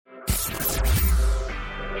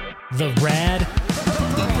The Rad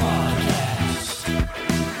Broadcast. The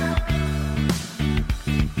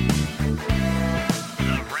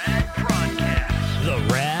Rad Broadcast. The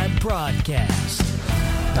Rad Broadcast.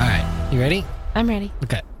 All right, you ready? I'm ready.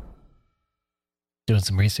 Okay. Doing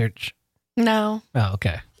some research? No. Oh,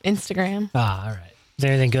 okay. Instagram. Ah, all right. Is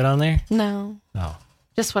there anything good on there? No. Oh.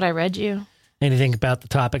 Just what I read you. Anything about the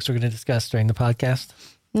topics we're going to discuss during the podcast?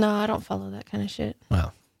 No, I don't follow that kind of shit.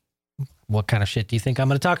 Well, what kind of shit do you think I'm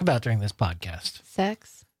going to talk about during this podcast?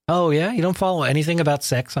 Sex. Oh, yeah? You don't follow anything about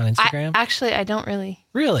sex on Instagram? Actually, I don't really.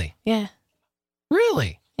 Really? Yeah.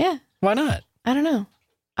 Really? Yeah. Why not? I don't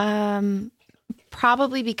know.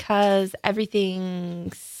 Probably because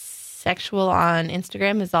everything sexual on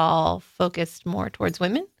Instagram is all focused more towards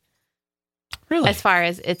women. Really? As far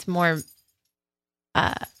as it's more,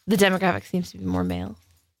 the demographic seems to be more male.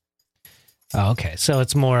 Oh, okay. So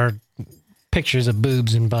it's more pictures of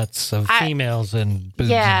boobs and butts of females and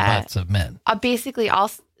boobs and butts of men. Basically,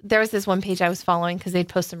 there was this one page I was following because they'd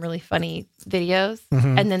post some really funny videos,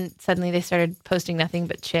 and then suddenly they started posting nothing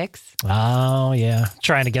but chicks. Oh, yeah.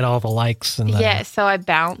 Trying to get all the likes. And so I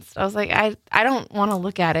bounced. I was like, I don't want to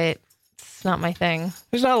look at it. It's not my thing.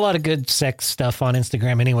 There's not a lot of good sex stuff on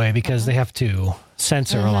Instagram anyway because they have to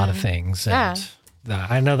censor a lot of things. And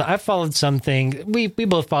I know that I've followed something. We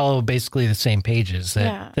both follow basically the same pages.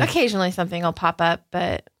 That Occasionally something will pop up,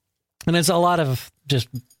 but... And it's a lot of just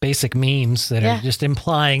basic memes that are just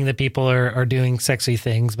implying that people are doing sexy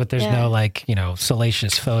things, but there's no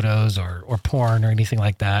salacious photos or porn or anything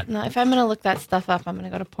like that. No, if I'm going to look that stuff up, I'm going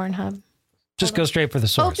to go to Pornhub. Just go straight for the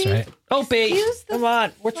source, Opie, right? Opie, come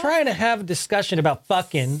on. We're trying to have a discussion about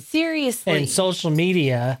fucking. Seriously. And social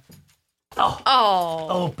media.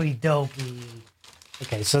 Oh. Opie dopey.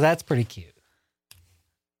 Okay, so that's pretty cute.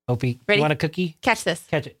 Opie, ready? You want a cookie? Catch this.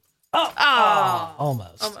 Catch it.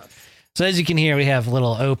 Almost. So as you can hear, we have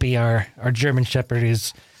little Opie, our German Shepherd,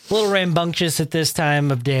 who's a little rambunctious at this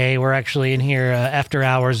time of day. We're actually in here after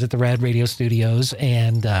hours at the Rad Radio Studios,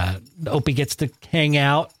 and Opie gets to hang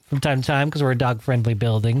out from time to time because we're a dog-friendly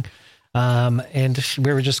building. And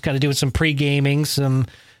we were just kind of doing some pre-gaming, some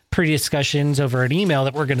pre-discussions over an email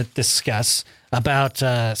that we're going to discuss about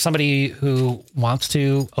somebody who wants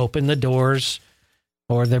to open the doors,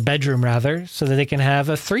 or their bedroom rather, so that they can have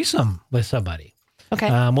a threesome with somebody. Okay.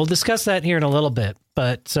 We'll discuss that here in a little bit,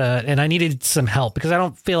 but and I needed some help because I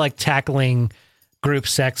don't feel like tackling group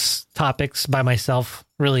sex topics by myself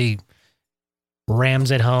really rams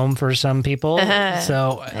it home for some people.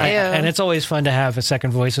 And it's always fun to have a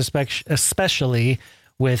second voice, especially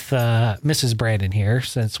with Mrs. Brandon here,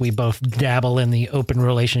 since we both dabble in the open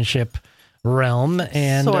relationship realm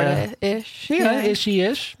and sort-of-ish.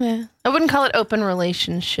 Ishy-ish. Yeah. I wouldn't call it open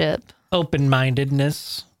relationship.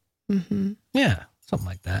 Open-mindedness. Mm-hmm. Yeah, something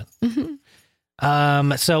like that.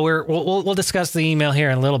 Mm-hmm. So we'll discuss the email here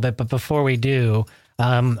in a little bit, but before we do,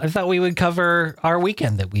 I thought we would cover our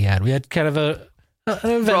weekend that we had. We had kind of an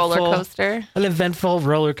eventful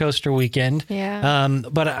roller coaster weekend. Yeah.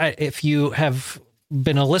 But if you have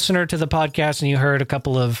been a listener to the podcast and you heard a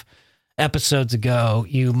couple of episodes ago,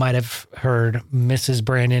 you might have heard Mrs.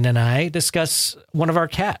 Brandon and I discuss one of our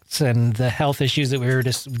cats and the health issues that we were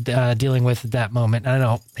just dealing with at that moment. I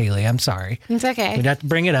know, Haley, I'm sorry. It's okay. We'd have to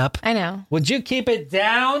bring it up. I know. Would you keep it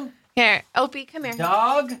down? Here, Opie, come here.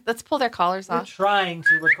 Dog? Let's pull their collars We're off. trying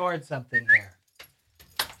to record something here.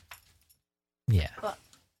 Yeah. Well,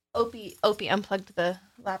 Opie unplugged the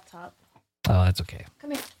laptop. Oh, that's okay.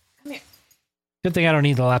 Come here. Good thing I don't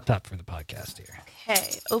need the laptop for the podcast here.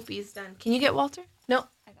 Okay, Opie's done. Can you get Walter? No,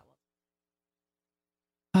 I got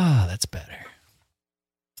Walter. Oh, that's better.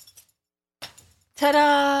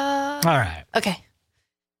 Ta-da! All right. Okay.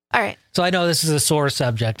 All right. So I know this is a sore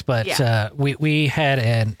subject, but we had,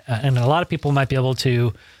 and a lot of people might be able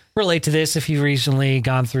to relate to this if you've recently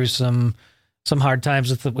gone through some hard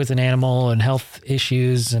times with an animal and health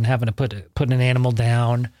issues and having to put an animal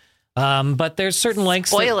down. But there's certain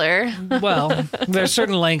lengths. Spoiler. There's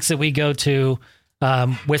certain lengths that we go to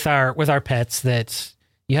with our pets that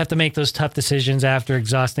you have to make those tough decisions after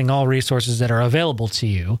exhausting all resources that are available to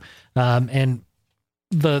you. And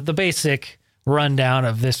the basic rundown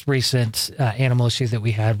of this recent animal issue that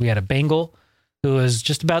we had a Bengal who was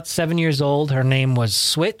just about 7 years old. Her name was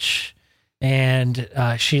Switch, and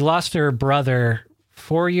she lost her brother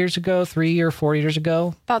 4 years ago, 3 or 4 years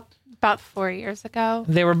ago. About 4 years ago.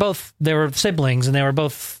 They were siblings, and they were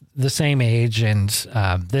both the same age. And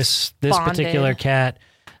this bonded. Particular cat,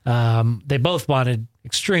 they both bonded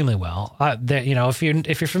extremely well. If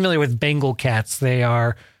you're familiar with Bengal cats, they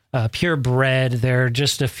are purebred. They're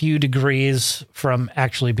just a few degrees from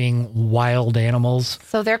actually being wild animals.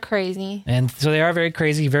 So they're crazy. And so they are very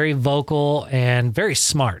crazy, very vocal, and very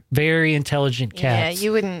smart, very intelligent cats. Yeah,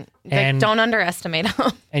 you wouldn't, don't underestimate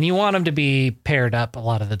them. And you want them to be paired up a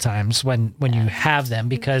lot of the times when you have them,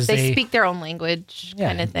 because they speak their own language,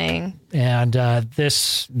 kind of thing. And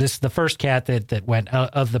the first cat that went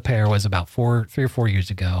out of the pair was about 3 or 4 years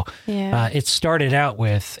ago. Yeah. It started out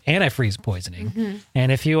with antifreeze poisoning.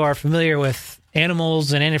 And if you are familiar with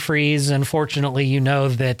animals and antifreeze, unfortunately, you know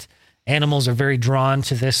that animals are very drawn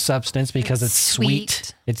to this substance because it's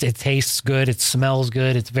sweet. It tastes good. It smells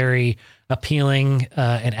good. It's very appealing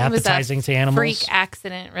and appetizing to animals. Freak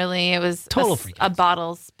accident, really. It was Total freak a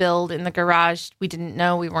bottle spilled in the garage. We didn't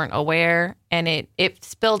know. We weren't aware. And it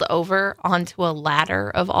spilled over onto a ladder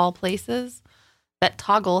of all places that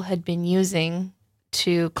Toggle had been using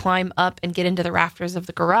to climb up and get into the rafters of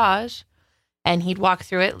the garage. And he'd walk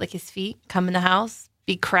through it, lick his feet, come in the house,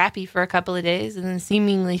 be crappy for a couple of days, and then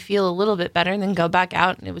seemingly feel a little bit better, and then go back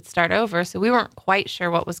out and it would start over. So we weren't quite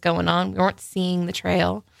sure what was going on. We weren't seeing the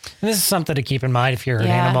trail. And this is something to keep in mind if you're an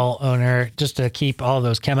animal owner, just to keep all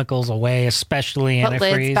those chemicals away, especially antifreeze. Put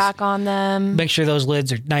lids back on them. Make sure those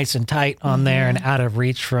lids are nice and tight on there and out of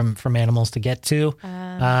reach from animals to get to.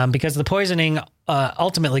 Because the poisoning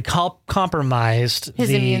ultimately compromised his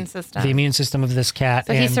immune system. The immune system of this cat.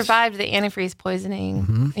 So he survived the antifreeze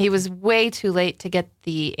poisoning. He was way too late to get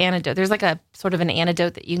the antidote. There's like a sort of an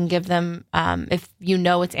antidote that you can give them if you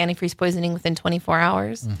know it's antifreeze poisoning within 24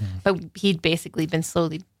 hours. But he'd basically been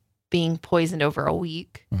slowly being poisoned over a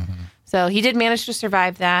week. So he did manage to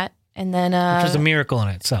survive that. And then which was a miracle in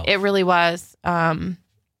itself. It really was. And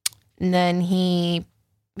then he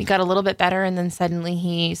got a little bit better, and then suddenly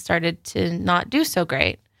he started to not do so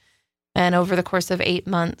great. And over the course of 8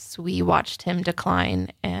 months, we watched him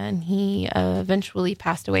decline, and he eventually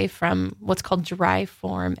passed away from what's called dry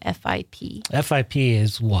form FIP. FIP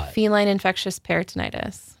is what? Feline infectious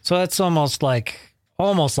peritonitis. So that's almost like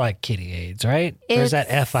kitty AIDS, right? There's that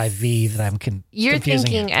FIV that I'm confusing. You're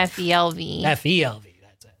thinking FELV. FELV,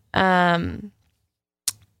 that's it.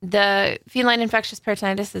 The feline infectious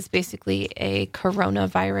peritonitis is basically a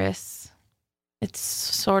coronavirus. It's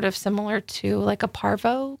sort of similar to like a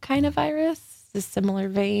parvo kind of virus. It's a similar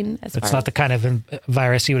vein. It's not the kind of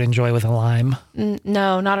virus you would enjoy with a Lyme.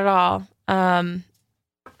 No, not at all.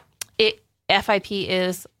 FIP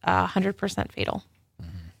is 100% fatal.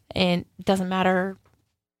 And it doesn't matter.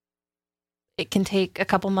 It can take a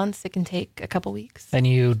couple months. It can take a couple weeks. And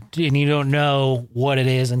you don't know what it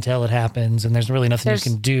is until it happens, and there's really nothing you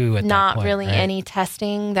can do at that point. Not really any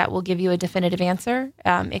testing that will give you a definitive answer.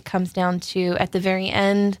 It comes down to, at the very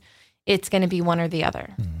end, it's going to be one or the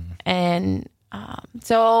other. And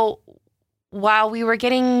so while we were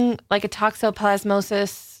getting like a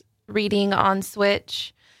toxoplasmosis reading on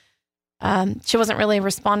Switch, she wasn't really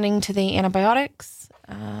responding to the antibiotics.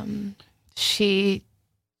 She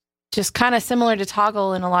just kind of similar to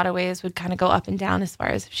Toggle in a lot of ways would kind of go up and down as far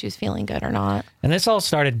as if she was feeling good or not. And this all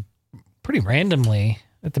started pretty randomly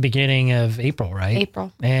at the beginning of April, right?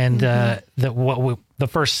 April. And the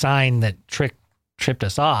first sign that tripped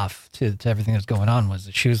us off to everything that's going on was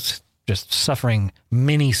that she was just suffering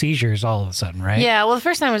mini seizures all of a sudden, right? Yeah. Well, the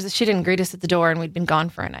first time was that she didn't greet us at the door and we'd been gone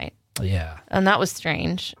for a night. Yeah. And that was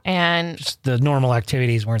strange. And just the normal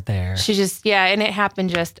activities weren't there. She just, and it happened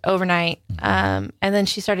just overnight. And then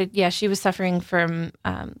she started, she was suffering from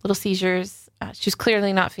little seizures. She was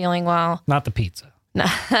clearly not feeling well. Not the pizza.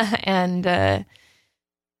 And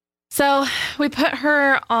so we put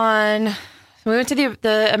her on, we went to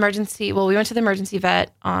the emergency, we went to the emergency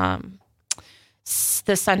vet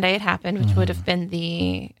the Sunday it happened, which would have been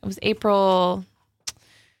it was April.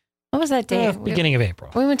 What was that day? Beginning of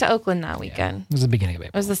April. We went to Oakland that weekend. Yeah, it was the beginning of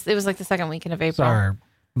April. It was like the second weekend of April.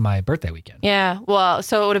 My birthday weekend. Yeah. Well,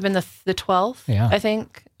 so it would have been the 12th, I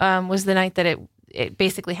think, was the night that it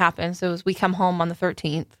basically happened. So we come home on the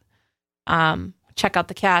 13th, check out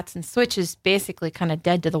the cats, and Switch is basically kind of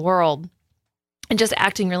dead to the world and just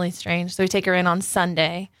acting really strange. So we take her in on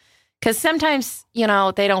Sunday because sometimes,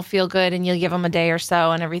 they don't feel good and you'll give them a day or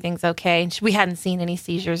so and everything's okay. And we hadn't seen any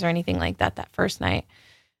seizures or anything like that first night.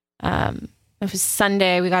 It was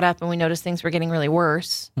Sunday. We got up and we noticed things were getting really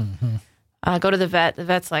worse. Go to the vet. The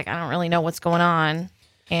vet's like, I don't really know what's going on.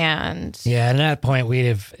 And at that point, we'd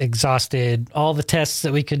have exhausted all the tests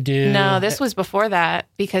that we could do. No, this was before that,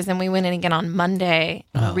 because then we went in again on Monday,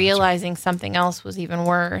 realizing something else was even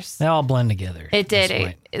worse. They all blend together. It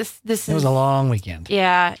did. It was a long weekend.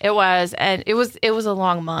 Yeah, it was. And it was a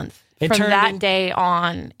long month. From that day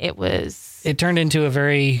on, it turned into a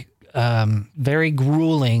very, very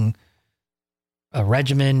grueling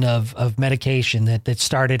regimen of medication that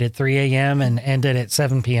started at 3 a.m. and ended at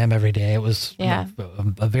 7 p.m. every day. It was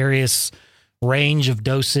a various range of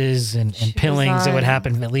doses and pillings that would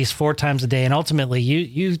happen at least 4 times a day. And ultimately,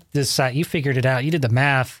 you figured it out. You did the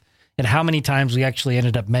math and how many times we actually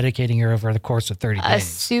ended up medicating her over the course of 30 days.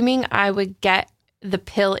 Assuming I would get the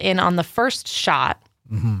pill in on the first shot,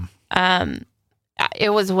 it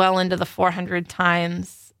was well into the 400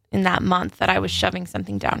 times in that month that I was shoving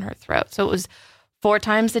something down her throat. So it was 4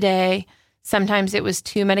 times a day. Sometimes it was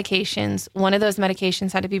 2 medications. One of those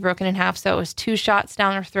medications had to be broken in half. So it was 2 shots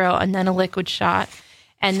down her throat and then a liquid shot.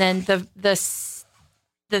 And then the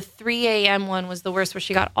 3 a.m. one was the worst, where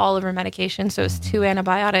she got all of her medication. So it was 2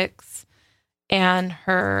 antibiotics and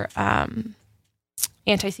her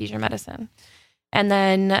anti-seizure medicine. And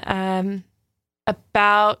then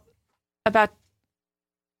about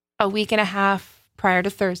a week and a half prior to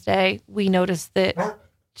Thursday, we noticed that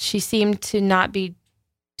she seemed to not be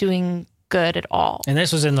doing good at all. And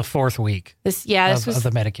this was in the 4th week. This was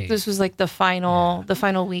the medication. This was like the final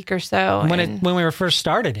week or so. When we were first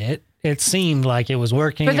started it seemed like it was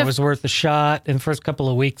working. It was worth a shot. In the first couple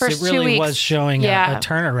of weeks, it really was showing a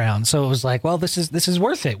turnaround. So it was like, well, this is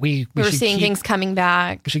worth it. We were seeing things coming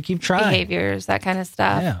back. We should keep trying. Behaviors, that kind of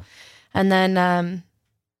stuff. Yeah. And then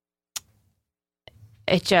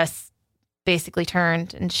it just basically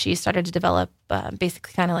turned, and she started to develop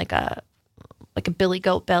basically kind of like a billy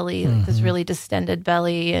goat belly, like this really distended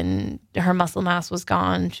belly, and her muscle mass was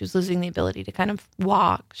gone. She was losing the ability to kind of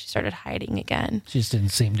walk. She started hiding again. She just didn't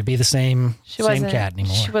seem to be the same cat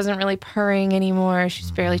anymore. She wasn't really purring anymore. She's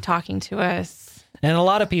barely talking to us. And a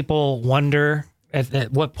lot of people wonder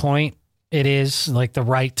at what point it is like the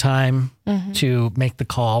right time to make the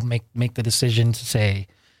call, make the decision to say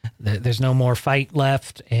there's no more fight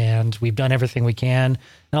left and we've done everything we can.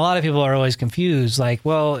 And a lot of people are always confused, like,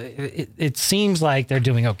 well, it seems like they're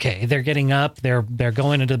doing okay. They're getting up, they're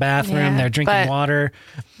going into the bathroom, they're drinking water,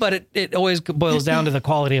 but it always boils down to the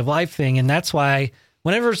quality of life thing. And that's why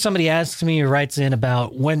whenever somebody asks me or writes in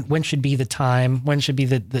about when should be the time, when should be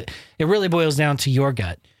it really boils down to your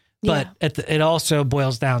gut. But it also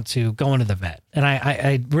boils down to going to the vet. And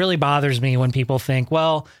it really bothers me when people think,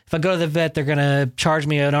 well, if I go to the vet, they're going to charge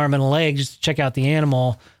me an arm and a leg just to check out the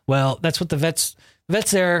animal. Well, that's what the vet's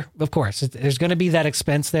there. Of course, there's going to be that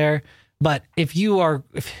expense there. But if you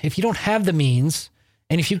don't have the means,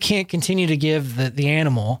 and if you can't continue to give the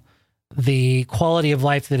animal the quality of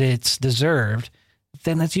life that it's deserved,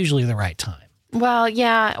 then that's usually the right time. Well,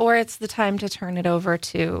 yeah, or it's the time to turn it over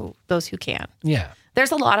to those who can. Yeah.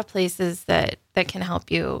 There's a lot of places that can help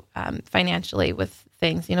you financially with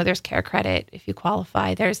things. You know, there's Care Credit if you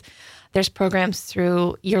qualify. There's programs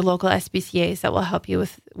through your local SPCAs that will help you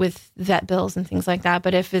with vet bills and things like that.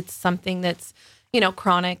 But if it's something that's,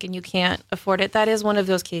 chronic and you can't afford it, that is one of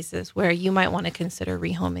those cases where you might want to consider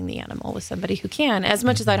rehoming the animal with somebody who can, as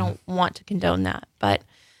much as I don't want to condone that. But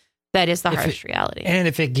that is the harsh reality. And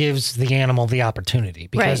if it gives the animal the opportunity,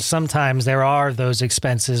 because sometimes there are those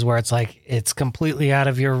expenses where it's like it's completely out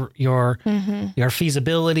of your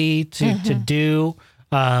feasibility to do.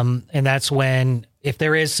 And that's when, if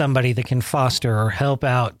there is somebody that can foster or help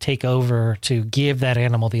out, take over to give that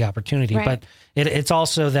animal the opportunity. Right. But it's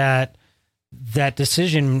also that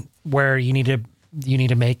decision where you need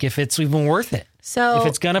to make if it's even worth it. So if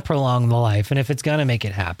it's going to prolong the life and if it's going to make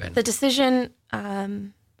it happen. The decision,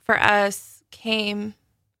 for us came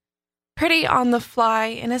pretty on the fly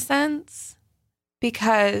in a sense,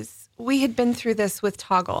 because we had been through this with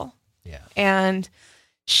Toggle. Yeah. And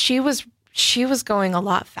she was going a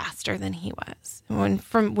lot faster than he was.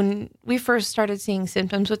 When we first started seeing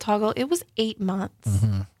symptoms with Toggle, it was 8 months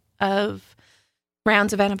of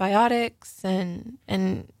rounds of antibiotics and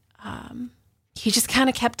he just kind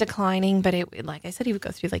of kept declining, but like I said, he would go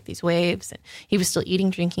through like these waves, and he was still eating,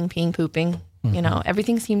 drinking, peeing, pooping.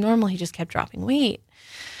 Everything seemed normal. He just kept dropping weight.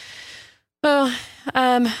 Well,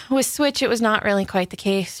 with Switch, it was not really quite the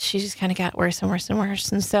case. She just kind of got worse and worse and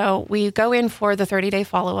worse. And so we go in for the 30-day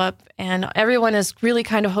follow-up, and everyone is really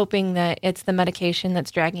kind of hoping that it's the medication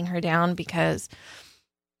that's dragging her down, because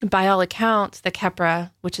by all accounts, the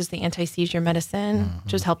Keppra, which is the anti-seizure medicine,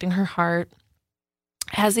 which was helping her heart,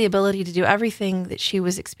 has the ability to do everything that she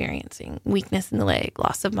was experiencing: weakness in the leg,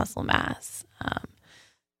 loss of muscle mass,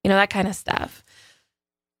 that kind of stuff.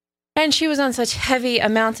 And she was on such heavy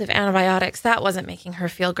amounts of antibiotics, that wasn't making her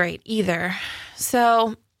feel great either.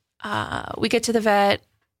 So we get to the vet.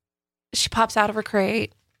 She pops out of her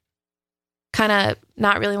crate, kind of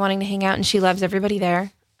not really wanting to hang out, and she loves everybody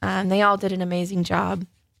there. They all did an amazing job.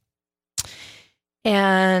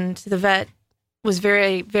 And the vet was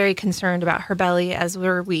very, very concerned about her belly, as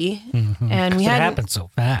were we. Mm-hmm. And it happened so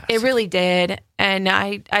fast. It really did. And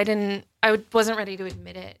I wasn't ready to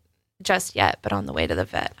admit it just yet. But on the way to the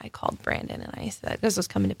vet, I called Brandon and I said, because I was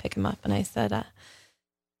coming to pick him up, and I said,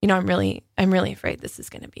 I'm really afraid this is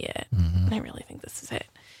going to be it. Mm-hmm. And I really think this is it.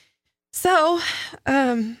 So,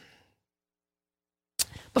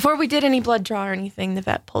 before we did any blood draw or anything, the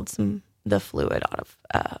vet pulled the fluid out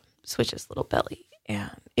of Switch's little belly. And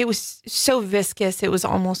it was so viscous, it was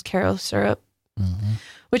almost Karo syrup, mm-hmm.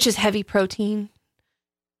 which is heavy protein.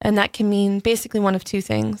 And that can mean basically one of two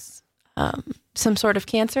things, some sort of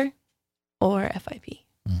cancer or FIP.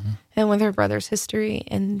 Mm-hmm. And with her brother's history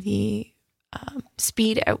and the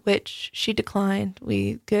speed at which she declined,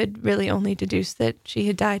 we could really only deduce that she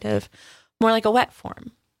had died of more like a wet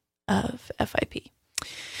form of FIP.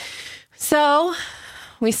 So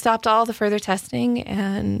we stopped all the further testing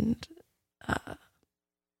and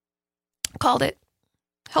called it,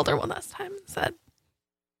 held her one last time and said,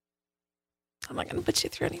 I'm not going to put you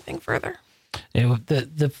through anything further.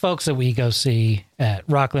 The folks that we go see at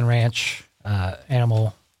Rockland Ranch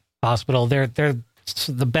Animal Hospital, they're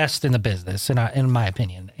the best in the business, in my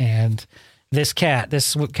opinion. And this cat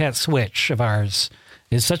Switch of ours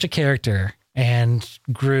is such a character and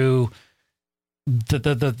grew.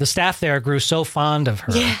 The staff there grew so fond of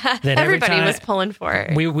her that everybody was pulling for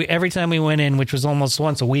her. We every time we went in, which was almost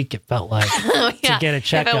once a week, it felt like to get a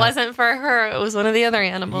checkup. If it wasn't for her, it was one of the other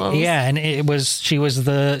animals. Yeah, and she's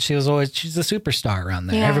the superstar around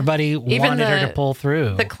there. Yeah. Everybody wanted her to pull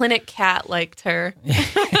through. The clinic cat liked her.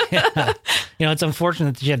 Yeah. It's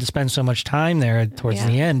unfortunate that she had to spend so much time there towards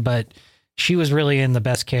the end, but she was really in the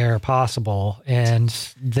best care possible, and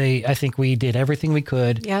I think we did everything we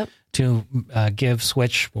could. Yep. To give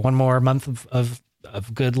Switch one more month of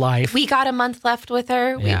good life. We got a month left with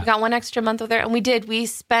her. We got one extra month with her, and we did. We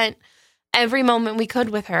spent every moment we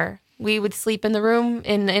could with her. We would sleep in the room,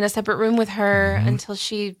 in a separate room with her until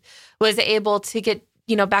she was able to get,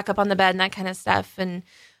 back up on the bed and that kind of stuff. And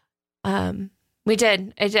we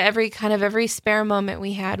did. Every spare moment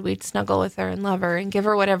we had, we'd snuggle with her and love her and give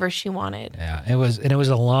her whatever she wanted. Yeah, it was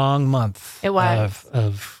a long month. It was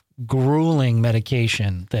of grueling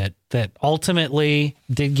medication that ultimately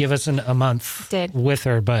did give us a month with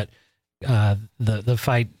her, but the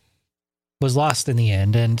fight was lost in the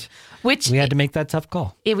end, and we had to make that tough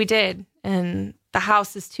call. Yeah, we did, and the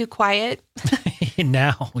house is too quiet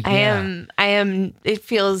now. Yeah. I am. It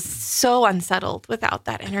feels so unsettled without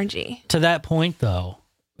that energy. To that point, though,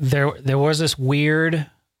 there was this weird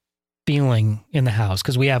feeling in the house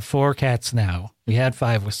because we have 4 cats now. We had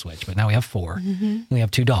 5 with Switch, but now we have 4. Mm-hmm. We have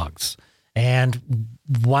 2 dogs. And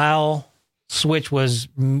while Switch was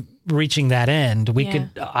reaching that end,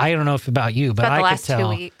 I don't know if about you, but I could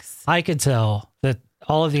tell. 2 weeks. I could tell that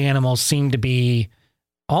all of the animals seemed to be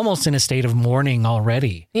almost in a state of mourning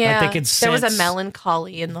already. Yeah, like they could sense, there was a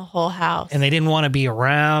melancholy in the whole house, and they didn't want to be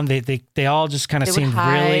around. They all just kind of seemed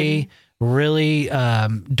really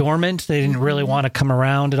dormant. They didn't really want to come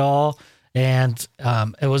around at all. And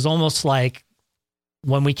it was almost like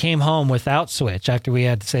when we came home without Switch after we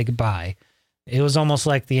had to say goodbye, it was almost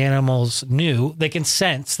like the animals knew. They can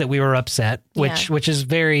sense that we were upset, which is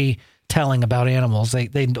very telling about animals.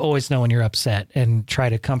 They always know when you're upset and try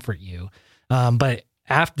to comfort you. But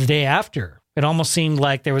the day after, it almost seemed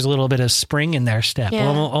like there was a little bit of spring in their step,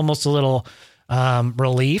 almost a little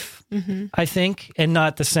relief, I think, and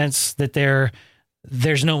not the sense that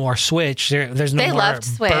there's no more Switch. There's no more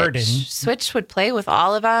burden. Switch would play with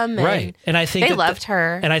all of them. And right. And I think they loved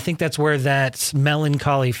her. And I think that's where that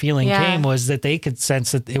melancholy feeling came, was that they could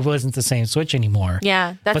sense that it wasn't the same Switch anymore.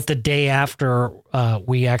 Yeah. But the day after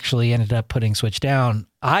we actually ended up putting Switch down,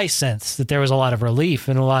 I sensed that there was a lot of relief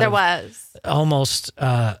and almost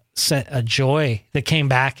a joy that came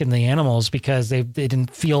back in the animals because they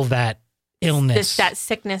didn't feel that illness. That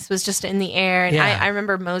sickness was just in the air. And I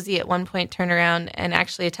remember Mosey at one point turned around and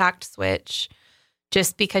actually attacked Switch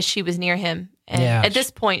just because she was near him. And at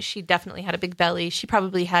this point, she definitely had a big belly. She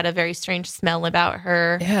probably had a very strange smell about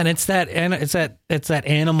her. Yeah, and it's that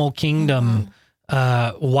animal kingdom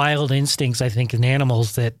wild instincts, I think, in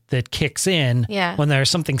animals that kicks in when there's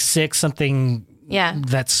something sick, something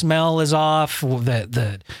that smell is off,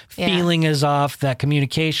 the feeling is off, that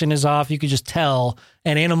communication is off. You could just tell,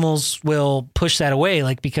 and animals will push that away,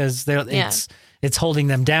 like because it's holding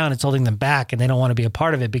them down, it's holding them back, and they don't want to be a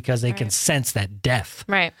part of it because they can sense that death.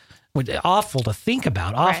 Right. Awful to think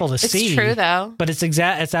about, awful to see. It's true though, but it's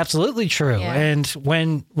absolutely true. Yeah. And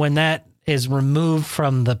when that is removed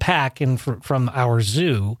from the pack and from our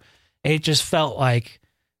zoo, it just felt like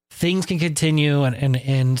things can continue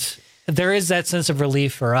and there is that sense of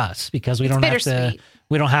relief for us because we don't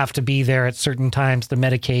have to be there at certain times to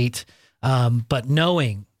medicate. But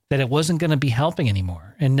knowing that it wasn't going to be helping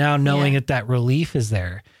anymore, and now knowing that relief is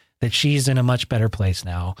there, that she's in a much better place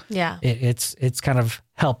now. Yeah, it's kind of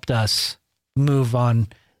helped us move on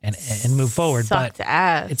and move forward. But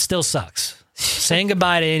it still sucks. Saying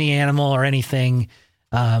goodbye to any animal or anything,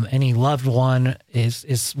 any loved one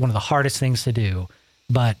is one of the hardest things to do.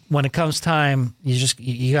 But when it comes time,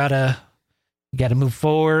 you gotta move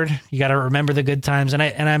forward. You gotta remember the good times. And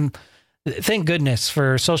I'm thank goodness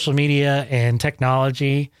for social media and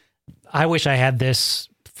technology. I wish I had this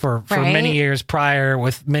for many years prior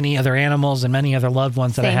with many other animals and many other loved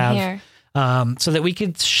ones that I have, so that we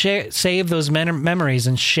could save those memories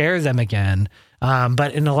and share them again.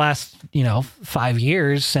 But in the last, 5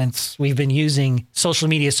 years since we've been using social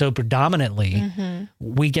media so predominantly,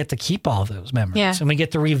 we get to keep all those memories and we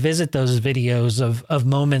get to revisit those videos of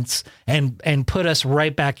moments and put us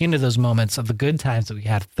right back into those moments of the good times that we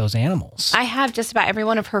had with those animals. I have just about every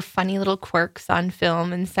one of her funny little quirks on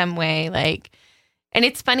film in some way. And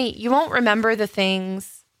it's funny, you won't remember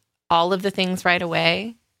all of the things right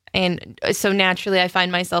away. And so naturally I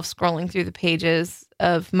find myself scrolling through the pages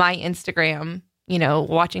of my Instagram,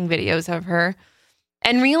 watching videos of her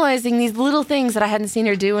and realizing these little things that I hadn't seen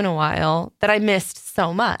her do in a while that I missed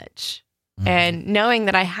so much. And knowing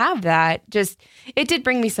that I have that, it did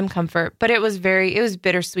bring me some comfort, but it was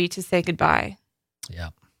bittersweet to say goodbye. Yeah,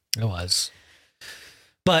 it was.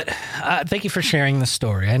 But thank you for sharing the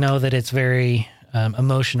story. I know that it's very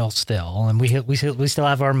emotional still, and we still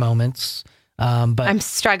have our moments. But I'm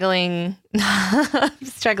struggling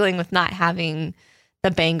with not having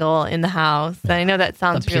the Bengal in the house. And I know that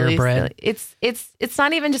sounds really silly. It's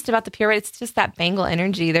not even just about the purebred. It's just that Bengal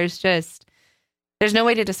energy. There's no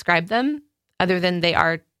way to describe them other than they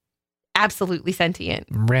are absolutely sentient,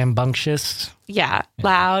 rambunctious. Yeah,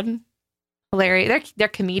 loud, hilarious. They're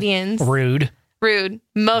comedians. Rude,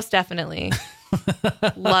 most definitely.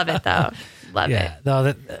 Love it though. Love it.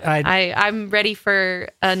 No, I'm ready for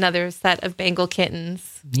another set of Bengal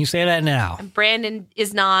kittens. You say that now. Brandon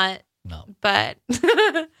is not. No, but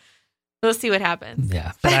we'll see what happens.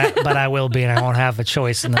 Yeah, but I will be, and I won't have a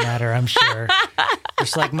choice in the matter, I'm sure.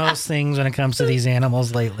 Just like most things when it comes to these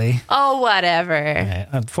animals lately. Oh, whatever. Yeah,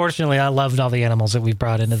 unfortunately, I loved all the animals that we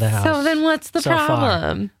brought into the house. So then what's the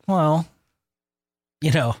problem? Well,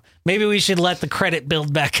 maybe we should let the credit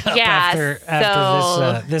build back up after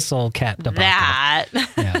this old cat debacle.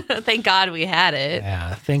 Thank God we had it.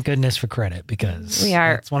 Yeah, thank goodness for credit, because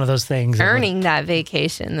it's one of those things. Earning that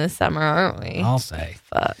vacation this summer, aren't we? I'll say.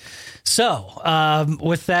 Fuck. So,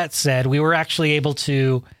 with that said, we were actually able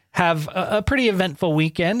to have a pretty eventful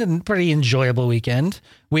weekend and pretty enjoyable weekend.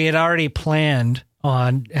 We had already planned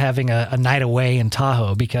on having a night away in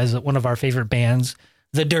Tahoe because one of our favorite bands,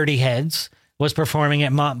 the Dirty Heads, was performing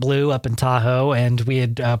at Mont Bleu up in Tahoe, and we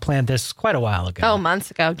had planned this quite a while ago. Oh,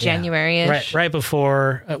 months ago, January-ish. Right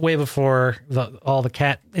before, way before all the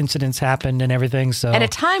cat incidents happened and everything. So at a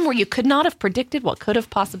time where you could not have predicted what could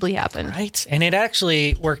have possibly happened. Right, and it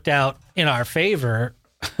actually worked out in our favor.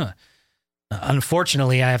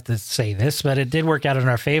 Unfortunately, I have to say this, but it did work out in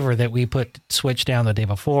our favor that we put Switch down the day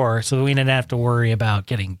before, so we didn't have to worry about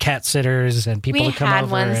getting cat sitters and people to come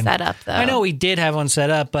over. We had one set up, though. I know we did have one set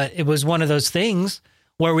up, but it was one of those things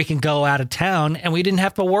where we can go out of town and we didn't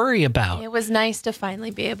have to worry about. It was nice to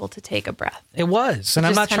finally be able to take a breath. It was, and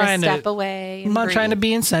I'm not trying to step away. I'm not trying to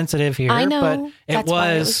be insensitive here. I know, but that's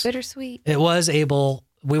why it was bittersweet. We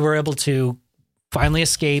were able to finally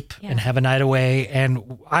escape and have a night away.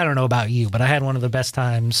 And I don't know about you, but I had one of the best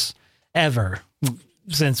times ever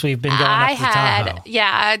since we've been going up to Tahoe.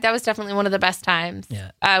 Yeah, that was definitely one of the best times.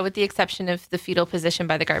 Yeah. With the exception of the fetal position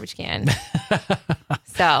by the garbage can.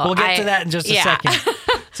 So we'll get to that in just a second.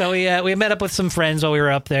 So we met up with some friends while we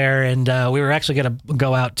were up there, and we were actually going to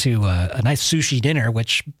go out to a nice sushi dinner,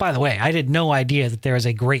 which, by the way, I had no idea that there is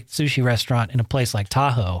a great sushi restaurant in a place like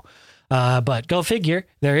Tahoe. But go figure,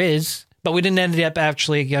 there is. But we didn't end up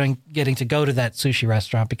actually getting to go to that sushi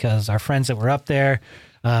restaurant because our friends that were up there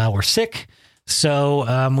were sick.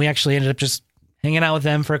 So we actually ended up just hanging out with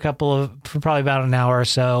them for probably about an hour or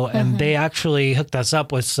so. And they actually hooked us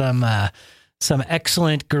up with some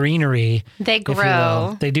excellent greenery. They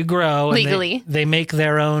grow. They do grow. Legally. They make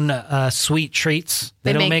their own sweet treats.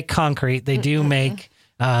 They don't make concrete. They do make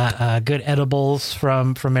good edibles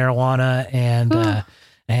from marijuana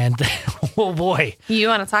and oh boy. You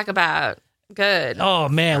want to talk about good. Oh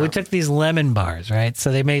man, we took these lemon bars, right? So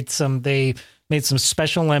they made some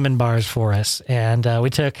special lemon bars for us, and we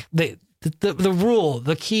took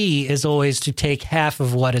the key is always to take half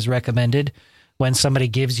of what is recommended, when somebody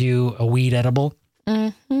gives you a weed edible.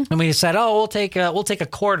 Mm-hmm. And we said, we'll take a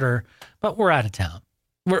quarter, but we're out of town.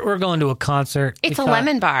 We're going to a concert. It's a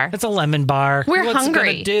lemon bar. It's a lemon bar. We're hungry. What's it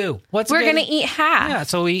gonna do? We're going to eat half. Yeah,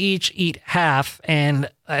 so we each eat half, and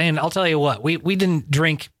I'll tell you what, we didn't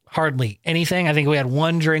drink hardly anything. I think we had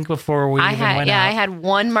one drink before we went out. Yeah, I had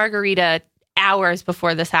one margarita hours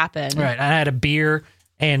before this happened. Right, I had a beer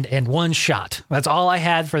and one shot. That's all I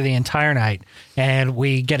had for the entire night. And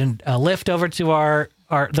we get a lift over to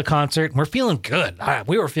the concert, and we're feeling good.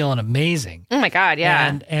 We were feeling amazing. Oh my God,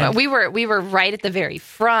 yeah. And we were right at the very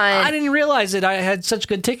front. I didn't realize that I had such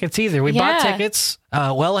good tickets either. We bought tickets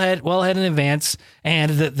well ahead in advance,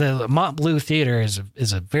 and the Mont Bleu Theater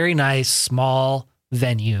is a very nice small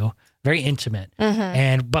venue, very intimate.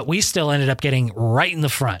 Mm-hmm. But we still ended up getting right in the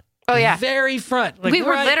front. Oh yeah, very front. Like, we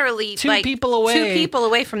were literally two people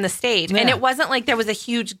away from the stage, and it wasn't like there was a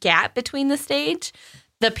huge gap between the stage.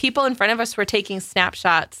 The people in front of us were taking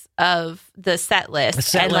snapshots of the set list.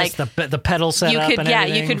 The pedal setup and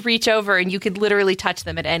everything. You could reach over and you could literally touch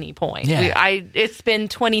them at any point. Yeah. It's been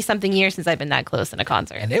 20-something years since I've been that close in a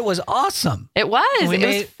concert. And it was awesome. It was. It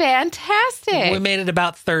was fantastic. We made it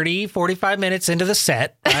about 30, 45 minutes into the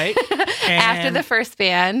set, right? After the first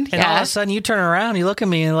band. And all of a sudden you turn around, you look at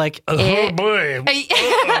me and like, oh boy.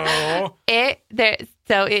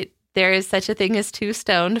 There is such a thing as too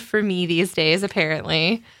stoned for me these days,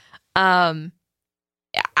 apparently. I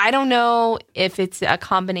don't know if it's a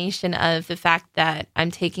combination of the fact that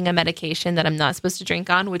I'm taking a medication that I'm not supposed to drink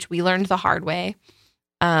on, which we learned the hard way.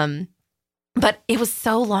 But it was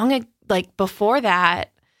so long, like before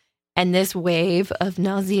that, and this wave of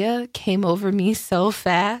nausea came over me so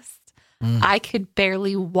fast. I could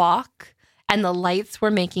barely walk, and the lights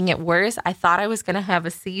were making it worse. I thought I was going to have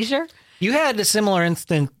a seizure. You had a similar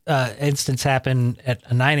instance happen at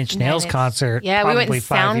a Nine Inch Nails concert. Yeah, we went in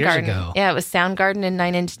 5 years ago. Yeah, it was Soundgarden and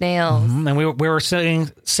Nine Inch Nails. Mm-hmm. And we were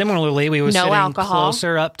sitting similarly. We were sitting alcohol.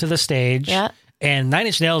 Closer up to the stage. Yeah. And Nine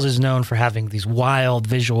Inch Nails is known for having these wild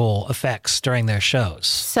visual effects during their shows.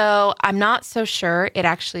 So I'm not so sure it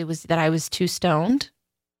actually was that I was too stoned,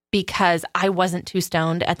 because I wasn't too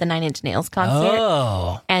stoned at the Nine Inch Nails concert.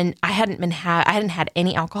 Oh. And I hadn't had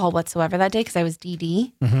any alcohol whatsoever that day because I was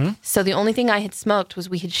DD. Mm-hmm. So the only thing I had smoked was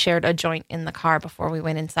we had shared a joint in the car before we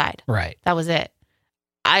went inside. Right. That was it.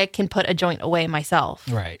 I can put a joint away myself.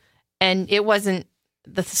 Right. And it wasn't,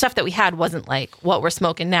 the stuff that we had wasn't like what we're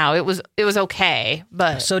smoking now. It was okay,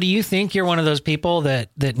 but... So do you think you're one of those people that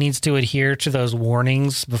needs to adhere to those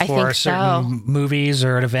warnings before certain movies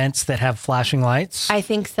or events that have flashing lights? I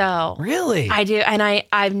think so. Really? I do. And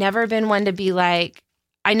I've never been one to be like,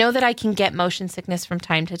 I know that I can get motion sickness from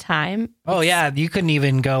time to time. Oh, yeah. You couldn't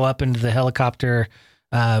even go up into the helicopter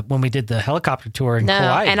when we did the helicopter tour in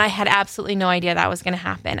Kauai. And I had absolutely no idea that was going to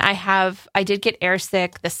happen. I did get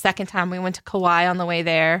airsick the second time we went to Kauai on the way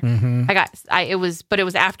there. Mm-hmm. It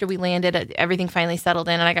was after we landed, everything finally settled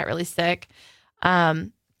in and I got really sick. But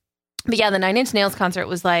yeah, the Nine Inch Nails concert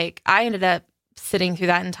was like, I ended up sitting through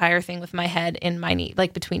that entire thing with my head in my knee,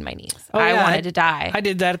 like between my knees. I wanted to die. I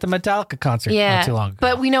did that at the Metallica concert not too long ago.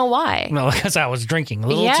 But we know why. No, because I was drinking a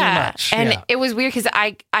little too much. And it was weird because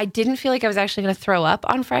I didn't feel like I was actually going to throw up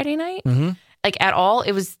on Friday night, like at all.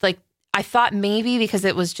 It was like, I thought maybe because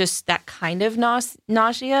it was just that kind of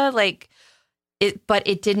nausea, like it, but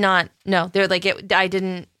it did not, no, I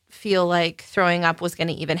didn't feel like throwing up was going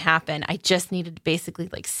to even happen. I just needed to basically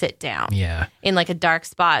like sit down in like a dark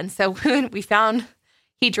spot. And so when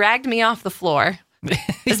he dragged me off the floor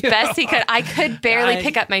as best he could. I could barely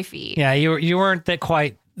pick up my feet. Yeah, you weren't that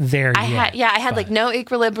quite there yet. I had like no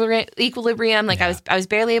equilibrium. Like I was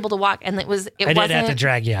barely able to walk, and I did have to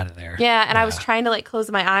drag you out of there. Yeah, and I was trying to like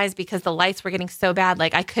close my eyes because the lights were getting so bad.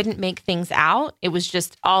 Like I couldn't make things out. It was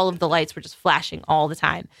just all of the lights were just flashing all the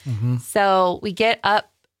time. Mm-hmm. So we get up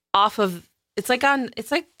off of it's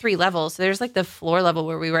like 3 levels. So there's like the floor level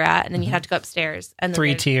where we were at, and then you have to go upstairs and then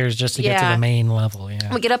 3 tiers just to get to the main level.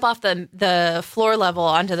 Yeah, we get up off the floor level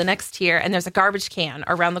onto the next tier, and there's a garbage can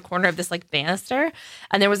around the corner of this like banister,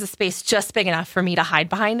 and there was a space just big enough for me to hide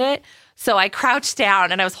behind it. So I crouched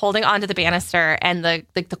down and I was holding onto the banister, and the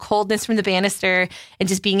coldness from the banister and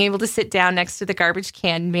just being able to sit down next to the garbage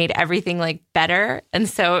can made everything like better. And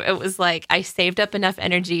so it was like I saved up enough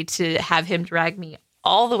energy to have him drag me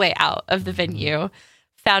all the way out of the venue,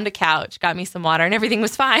 found a couch, got me some water, and everything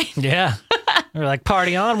was fine. Yeah. We're like,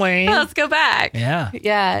 party on, Wayne. Let's go back. Yeah.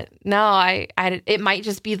 Yeah. No, it might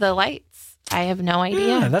just be the lights. I have no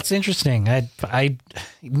idea. Yeah, that's interesting. I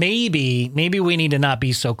maybe we need to not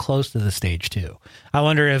be so close to the stage too. I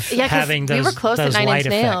wonder if having those, we were close those to Nine light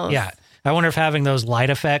Inch Nails. effects. Yeah. I wonder if having those light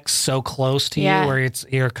effects so close to you where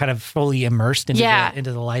you're kind of fully immersed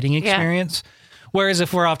into the lighting experience. Whereas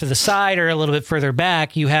if we're off to the side or a little bit further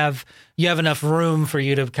back, you have enough room for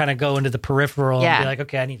you to kind of go into the peripheral and be like,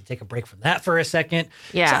 okay, I need to take a break from that for a second.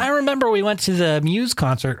 Yeah. So I remember we went to the Muse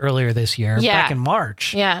concert earlier this year, back in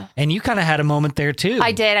March. Yeah. And you kind of had a moment there too.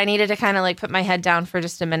 I did. I needed to kind of like put my head down for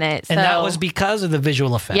just a minute. And that was because of the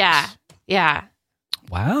visual effects. Yeah. Yeah.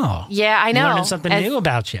 Wow. Yeah, I know. Learning something new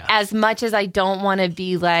about you. As much as I don't want to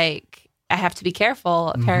be like, I have to be careful.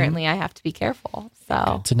 Apparently, I have to be careful.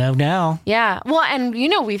 So good to know now. Yeah. Well, and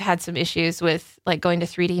we've had some issues with like going to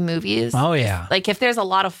 3D movies. Oh yeah. Like if there's a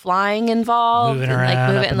lot of flying involved, moving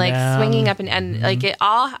around, and like swinging up and like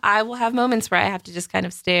I will have moments where I have to just kind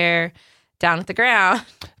of stare down at the ground.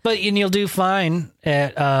 But you'll do fine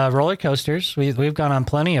at roller coasters. We've gone on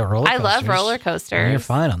plenty of roller coasters. I love roller coasters. And you're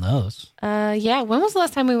fine on those. Yeah. When was the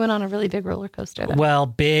last time we went on a really big roller coaster? Then? Well,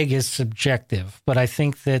 big is subjective, but I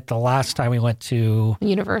think that the last time we went to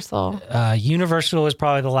Universal was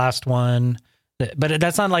probably the last one. But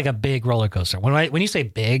that's not like a big roller coaster. When you say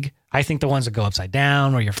big, I think the ones that go upside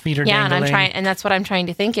down where your feet are dangling. And that's what I'm trying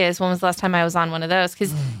to think is when was the last time I was on one of those?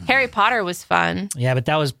 Because Harry Potter was fun. Yeah, but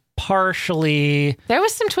that was partially. There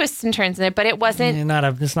was some twists and turns in it, but it wasn't. It's not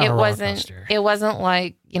a roller coaster. It wasn't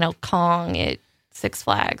like Kong at Six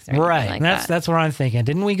Flags, or right? Like that's what I'm thinking.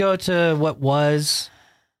 Didn't we go to what was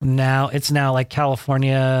now? It's now like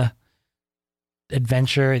California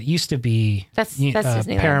Adventure. It used to be that's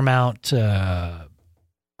Paramount.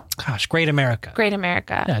 Great America. Great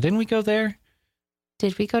America. Yeah, didn't we go there?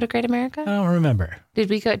 Did we go to Great America? I don't remember. Did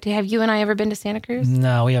we go? Have you and I ever been to Santa Cruz?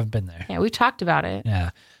 No, we haven't been there. Yeah, we talked about it.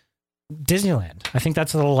 Yeah. Disneyland. I think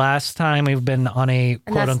that's the last time we've been on a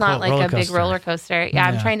quote unquote not like roller a big roller coaster. Yeah,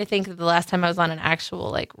 I'm trying to think of the last time I was on an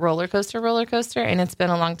actual like roller coaster, and it's been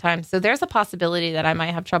a long time. So there's a possibility that I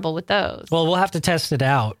might have trouble with those. Well, we'll have to test it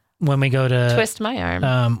out when we go to twist my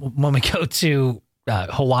arm. When we go to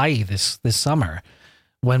Hawaii this summer,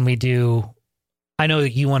 when we do, I know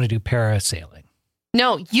that you want to do parasailing.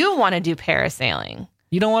 No, you want to do parasailing.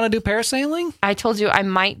 You don't want to do parasailing? I told you I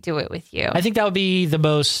might do it with you. I think that would be the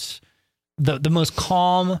most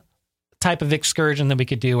calm type of excursion that we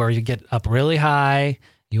could do, where you get up really high.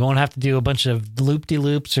 You won't have to do a bunch of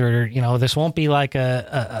loop-de-loops, or this won't be like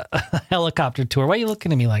a helicopter tour. Why are you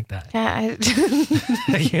looking at me like that? Yeah,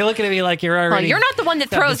 you're looking at me like you're already. Well, you're not the one that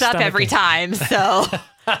throws up every time, so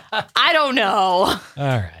I don't know. All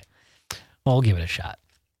right, well, we'll give it a shot.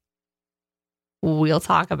 We'll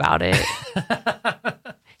talk about it.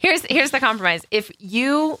 Here's the compromise. If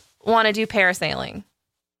you want to do parasailing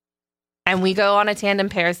and we go on a tandem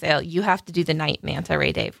parasail, you have to do the night manta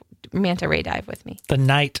ray dive with me. The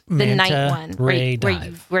night one ray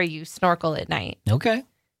dive. Where you snorkel at night. Okay.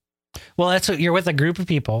 Well, that's what you're with a group of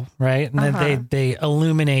people, right? And then they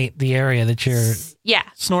illuminate the area that you're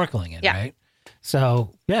snorkeling in, right?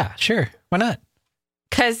 So, yeah, sure. Why not?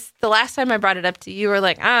 Because the last time I brought it up to you, you were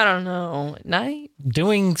like, I don't know, at night?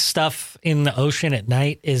 Doing stuff in the ocean at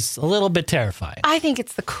night is a little bit terrifying. I think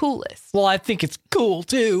it's the coolest. Well, I think it's cool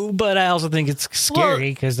too, but I also think it's scary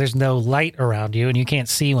because there's no light around you and you can't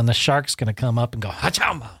see when the shark's going to come up and go,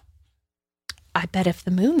 hachama. I bet if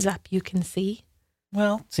the moon's up, you can see.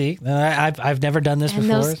 Well, see, I've never done this before.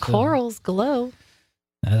 And those corals glow.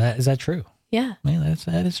 Is that true? Yeah.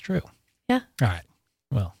 That is true. Yeah. All right.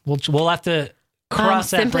 Well, we'll have to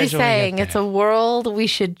cross that simply bridge saying it's a world we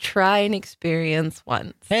should try and experience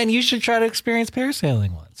once. And you should try to experience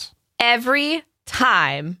parasailing once. Every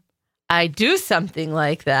time I do something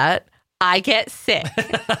like that, I get sick.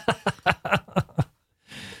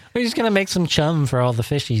 We're just gonna make some chum for all the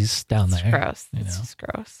fishies down there. It's gross. It's just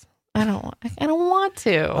gross. I don't want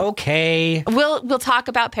to. Okay. We'll talk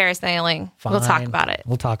about parasailing. Fine. We'll talk about it.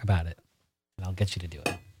 We'll talk about it. And I'll get you to do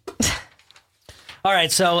it. All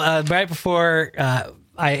right, so right before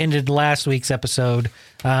I ended last week's episode,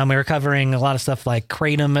 we were covering a lot of stuff like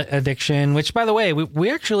kratom addiction, which, by the way,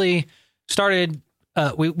 we actually started,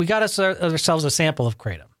 we got ourselves a sample of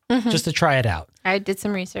kratom just to try it out. I did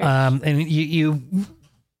some research. And you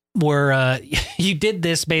were, you did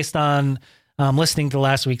this based on listening to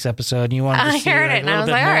last week's episode, and you wanted to see I heard it, and I was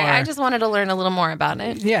like, all right, more. I just wanted to learn a little more about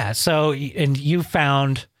it. Yeah, so, and you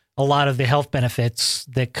found a lot of the health benefits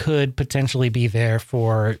that could potentially be there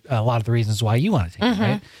for a lot of the reasons why you want to take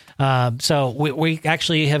it, right? So we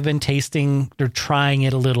actually have been tasting or trying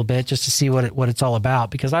it a little bit just to see what it's all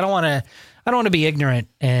about, because I don't want to be ignorant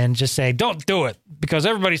and just say, don't do it because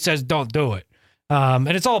everybody says don't do it. And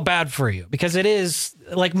it's all bad for you, because it is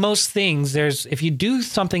like most things. If you do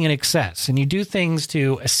something in excess and you do things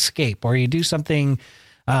to escape, or you do something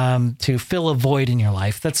to fill a void in your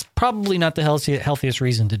life, that's probably not the healthiest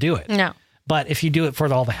reason to do it. No. But if you do it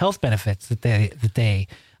for all the health benefits that they're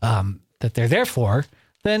there for,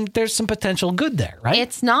 then there's some potential good there, right?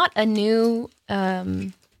 It's not a new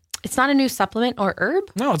supplement or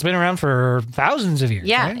herb. No, it's been around for thousands of years.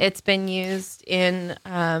 Yeah, right? It's been used in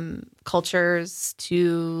cultures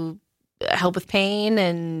to help with pain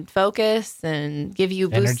and focus and give you a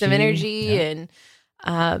boost of energy and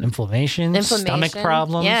inflammation, stomach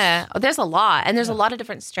problems. Yeah, there's a lot, and there's a lot of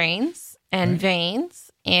different strains and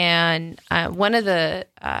veins. And one of the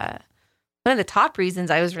top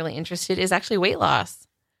reasons I was really interested is actually weight loss.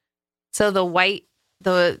 So I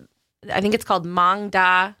think it's called Mang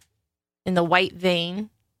Da in the white vein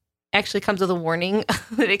actually comes with a warning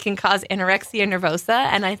that it can cause anorexia nervosa.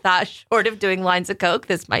 And I thought, short of doing lines of Coke,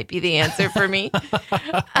 this might be the answer for me.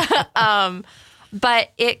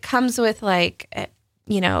 But it comes with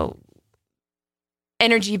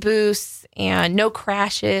energy boosts and no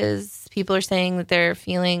crashes. People are saying that they're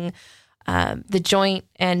feeling the joint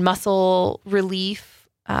and muscle relief,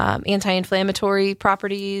 anti-inflammatory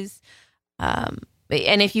properties.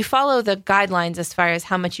 And if you follow the guidelines as far as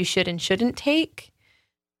how much you should and shouldn't take,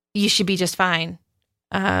 you should be just fine.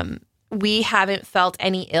 We haven't felt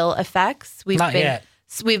any ill effects. Not yet.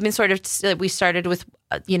 We've been we started with,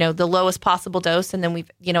 the lowest possible dose, and then we've,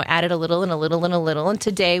 added a little and a little and a little. And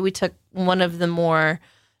today we took one of the more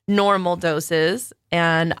normal doses,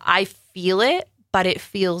 and I feel it, but it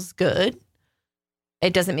feels good.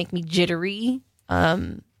 It doesn't make me jittery.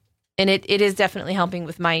 And it is definitely helping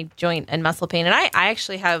with my joint and muscle pain. And I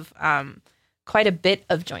actually have quite a bit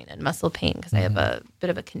of joint and muscle pain because I have a bit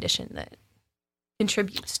of a condition that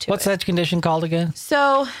contributes to What's that condition called again?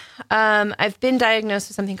 So I've been diagnosed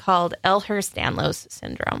with something called Ehlers-Danlos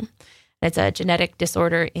syndrome. It's a genetic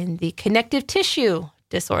disorder in the connective tissue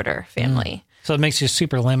disorder family. So it makes you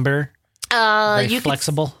super limber, very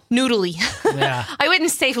flexible? Noodly. Yeah. I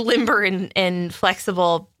wouldn't say limber and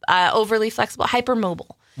flexible, overly flexible,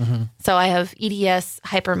 hypermobile. Mm-hmm. So I have EDS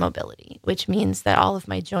hypermobility, which means that all of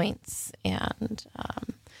my joints and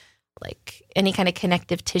any kind of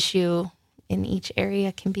connective tissue in each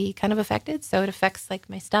area can be kind of affected. So it affects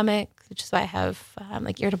my stomach, which is why I have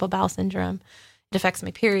irritable bowel syndrome. It affects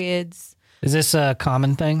my periods. Is this a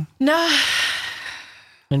common thing? No.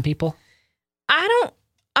 In people? I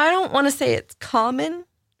don't want to say it's common.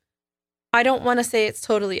 I don't want to say it's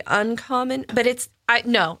totally uncommon, but it's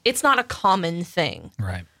not a common thing.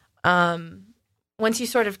 Right. Once you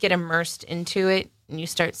sort of get immersed into it and you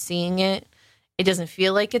start seeing it, it doesn't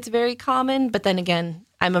feel like it's very common, but then again,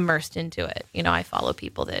 I'm immersed into it. I follow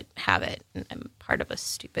people that have it, and I'm part of a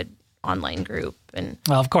stupid online group. And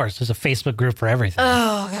well, of course, there's a Facebook group for everything.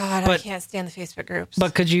 Oh God, I can't stand the Facebook groups.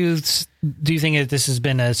 But do you think that this has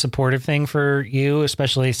been a supportive thing for you,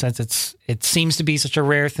 especially since it seems to be such a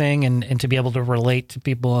rare thing, and to be able to relate to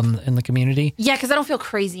people in the community? Yeah, because I don't feel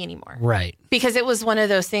crazy anymore. Right. Because it was one of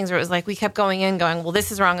those things where it was we kept going, well,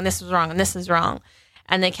 this is wrong, and this is wrong, and this is wrong.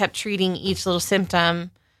 And they kept treating each little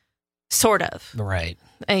symptom sort of. Right.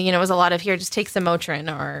 And, it was a lot of here, just take some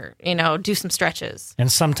Motrin or, do some stretches.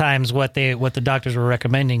 And sometimes what the doctors were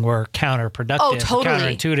recommending were counterproductive, oh,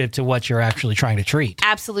 totally. counterintuitive to what you're actually trying to treat.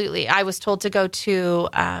 Absolutely. I was told to go to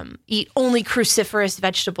eat only cruciferous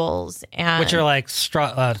vegetables. Which are like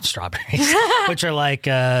strawberries, which are like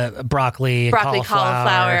broccoli,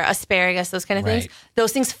 cauliflower, asparagus, those kind of things.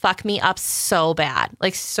 Those things fuck me up so bad,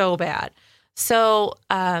 so bad. So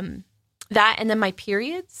that, and then my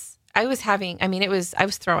periods, I was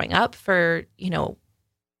throwing up for,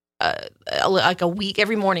 a week,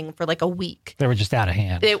 every morning for a week. They were just out of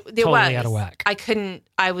hand. Totally out of whack.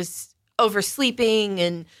 I was oversleeping,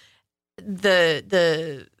 and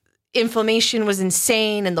the inflammation was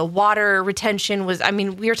insane, and the water retention was,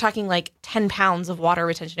 we were talking 10 pounds of water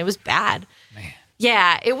retention. It was bad. Man.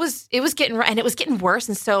 Yeah, it was getting worse.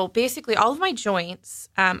 And so basically all of my joints,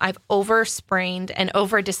 I've oversprained and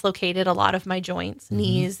over dislocated a lot of my joints,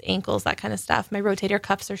 knees, ankles, that kind of stuff. My rotator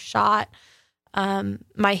cuffs are shot.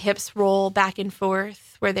 My hips roll back and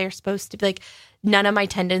forth where they're supposed to be. None of my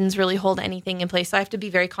tendons really hold anything in place. So I have to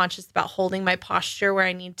be very conscious about holding my posture where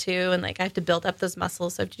I need to. And I have to build up those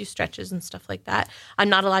muscles. So I have to do stretches and stuff like that. I'm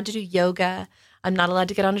not allowed to do yoga. I'm not allowed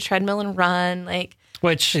to get on a treadmill and run.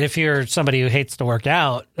 Which, if you're somebody who hates to work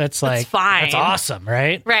out, that's fine. That's awesome,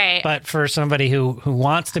 right? Right. But for somebody who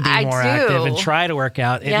wants to be more active and try to work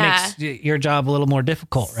out, it makes your job a little more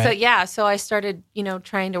difficult, right? So I started,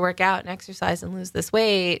 trying to work out and exercise and lose this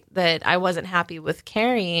weight that I wasn't happy with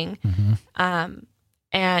carrying, and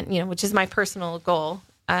which is my personal goal.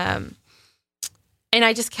 And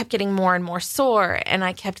I just kept getting more and more sore, and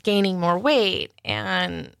I kept gaining more weight,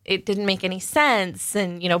 and it didn't make any sense.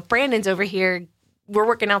 And, Brandon's over here, we're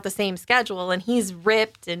working out the same schedule, and he's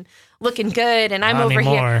ripped and looking good. And I'm over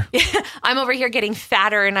here, I'm over here getting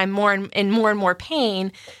fatter, and I'm more and more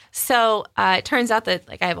pain. So it turns out that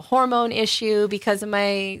I have a hormone issue because of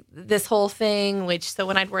this whole thing, so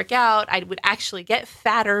when I'd work out, I would actually get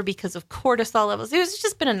fatter because of cortisol levels. It was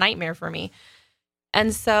just been a nightmare for me.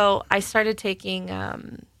 And so I started taking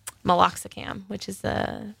meloxicam, which is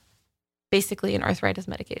basically an arthritis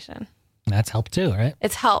medication. That's helped too, right?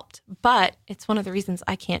 It's helped, but it's one of the reasons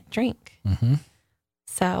I can't drink. Mm-hmm.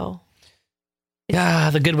 So.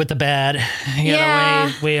 Yeah, the good with the bad. You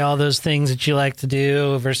gotta weigh all those things that you like to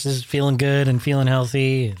do versus feeling good and feeling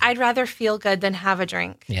healthy. I'd rather feel good than have a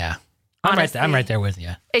drink. Yeah. I'm right there with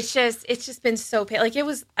you. It's just been so pain. It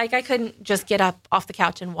was I couldn't just get up off the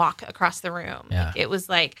couch and walk across the room. Yeah. It was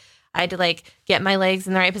I had to get my legs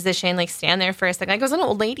in the right position, stand there for a second. I was an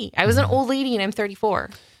old lady. I was an old lady, and I'm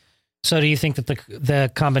 34. So do you think that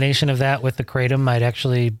the combination of that with the Kratom might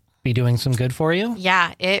actually be doing some good for you?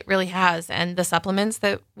 Yeah, it really has. And the supplements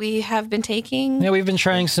that we have been taking. Yeah, we've been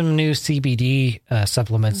trying some new CBD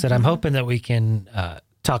supplements that I'm hoping that we can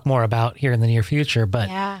talk more about here in the near future. But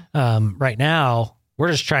right now,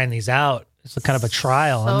 we're just trying these out. It's kind of a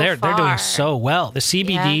trial, and they're doing so well. The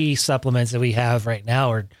CBD supplements that we have right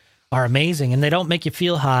now are amazing, and they don't make you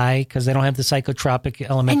feel high because they don't have the psychotropic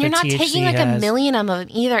element. And you're not THC taking a million of them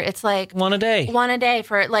either. It's one a day. One a day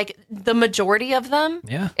for the majority of them.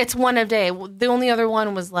 Yeah, it's one a day. The only other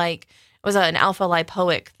one was an alpha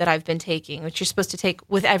lipoic that I've been taking, which you're supposed to take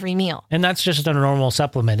with every meal. And that's just a normal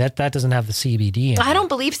supplement. That doesn't have the CBD in it. I don't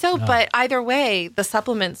believe so, but either way, the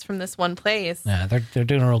supplements from this one place. Yeah, they're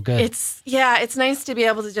doing real good. It's nice to be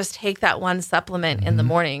able to just take that one supplement in the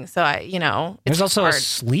morning. So there's also a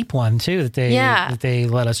sleep one too that they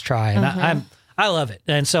let us try, and I love it.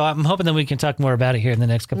 And so I'm hoping that we can talk more about it here in the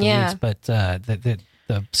next couple of weeks. But the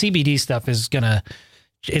CBD stuff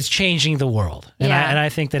it's changing the world. And I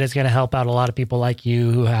think that it's going to help out a lot of people like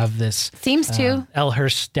you who have this. Seems to.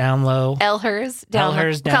 Elhurst down low. Elhurst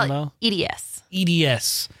down low. EDS.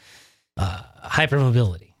 EDS.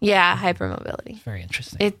 Hypermobility. Yeah, hypermobility. It's very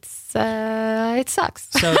interesting. It sucks.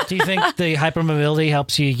 So do you think the hypermobility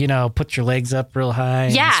helps you, put your legs up real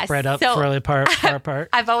high and spread up really far apart?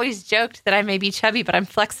 I've always joked that I may be chubby, but I'm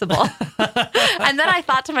flexible. And then I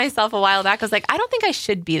thought to myself a while back, I was like, I don't think I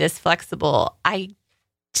should be this flexible. I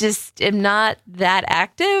just am not that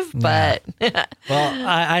active, but well,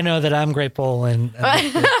 I know that I'm grateful, and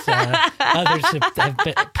others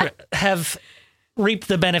have reaped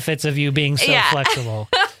the benefits of you being so flexible.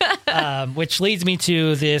 Which leads me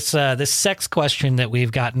to this sex question that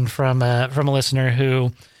we've gotten from a listener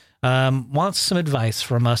who wants some advice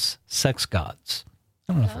from us sex gods.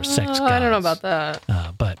 I don't know if we're sex gods. I don't know about that,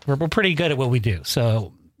 but we're pretty good at what we do,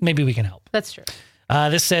 so maybe we can help. That's true.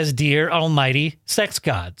 This says, "Dear Almighty Sex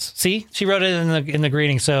Gods." See, she wrote it in the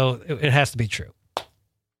greeting, so it has to be true.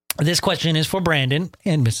 This question is for Brandon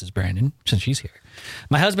and Mrs. Brandon, since she's here.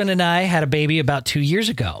 My husband and I had a baby about 2 years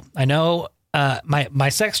ago. I know my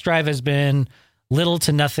sex drive has been little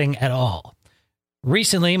to nothing at all.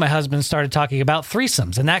 Recently, my husband started talking about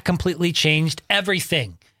threesomes, and that completely changed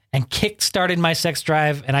everything and kick-started my sex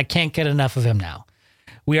drive, and I can't get enough of him now.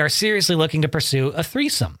 We are seriously looking to pursue a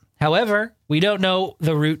threesome. However, we don't know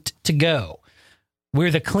the route to go.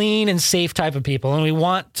 We're the clean and safe type of people, and we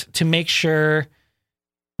want to make sure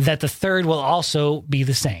that the third will also be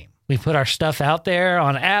the same. We put our stuff out there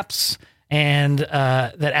on apps and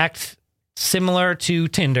that act similar to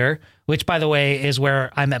Tinder, which, by the way, is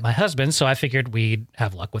where I met my husband, so I figured we'd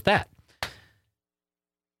have luck with that.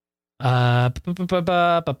 I'm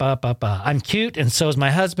cute, and so is my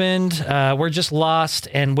husband. We're just lost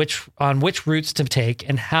on which routes to take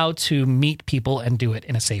and how to meet people and do it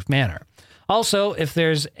in a safe manner. Also, if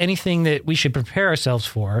there's anything that we should prepare ourselves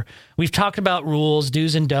for, we've talked about rules,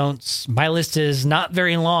 do's and don'ts. My list is not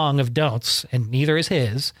very long of don'ts, and neither is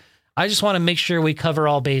his. I just want to make sure we cover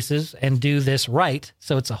all bases and do this right,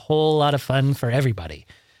 so it's a whole lot of fun for everybody.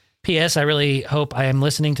 P.S. I really hope I am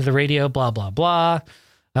listening to the radio, blah, blah, blah.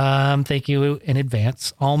 Thank you in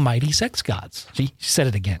advance, Almighty Sex Gods. She said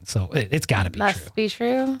it again, so it's got to be true. Must be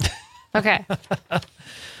true. Okay.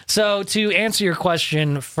 So to answer your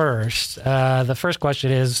question first, the first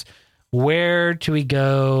question is, where do we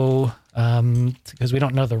go? Because we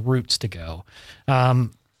don't know the routes to go.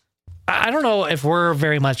 I don't know if we're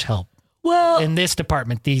very much help in this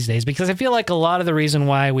department these days, because I feel like a lot of the reason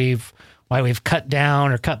why we've cut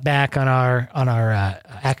down or cut back on our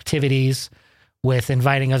activities with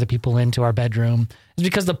inviting other people into our bedroom is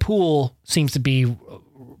because the pool seems to be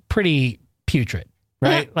pretty putrid,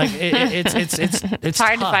 right? Like it's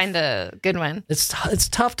hard to find a good one. It's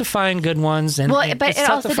tough to find good ones, and but it's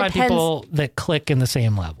tough to find people that click in the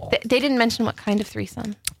same level. They didn't mention what kind of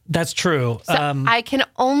threesome. That's true. So I can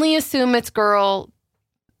only assume it's girl,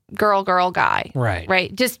 guy. Right.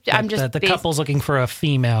 Right. The couple's looking for a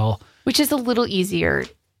female, which is a little easier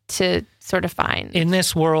to sort of find in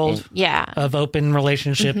this world. Of open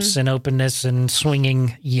relationships and openness and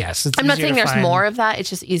swinging. Yes, I'm not saying there's more of that. It's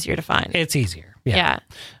just easier to find. It's easier. Yeah.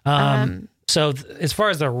 So as far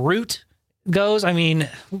as the route goes, I mean,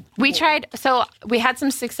 we tried. So we had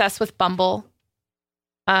some success with Bumble.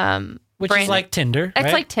 Which is like Tinder, right?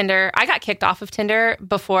 It's like Tinder. I got kicked off of Tinder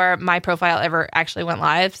before my profile ever actually went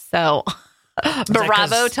live. So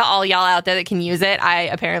bravo to all y'all out there that can use it. I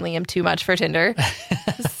apparently am too much for Tinder.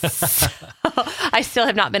 So, I still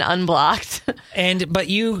have not been unblocked. But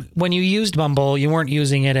when you used Bumble, you weren't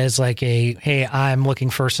using it as like hey, I'm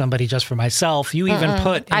looking for somebody just for myself. You even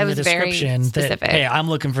put in the description that, hey, I'm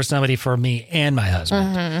looking for somebody for me and my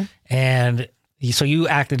husband. And so you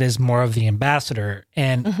acted as more of the ambassador,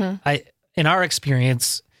 and in our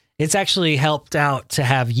experience, it's actually helped out to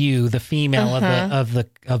have you, the female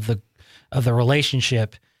of the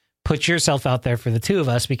relationship, put yourself out there for the two of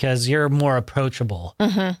us because you're more approachable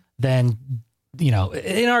than,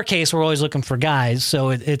 in our case, we're always looking for guys, so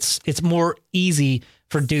it's more easy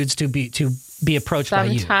for dudes to be approached by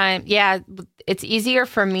you. Yeah, it's easier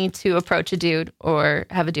for me to approach a dude or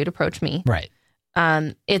have a dude approach me. Right.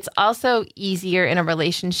 It's also easier in a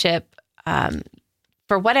relationship,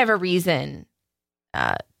 for whatever reason,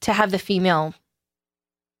 to have the female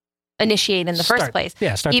initiate in the first place.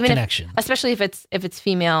 Yeah, start the connection. Especially if it's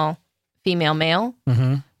female male.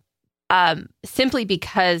 Simply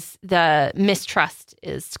because the mistrust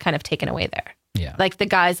is kind of taken away there. Yeah. Like the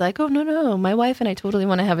guy's like, oh no, my wife and I totally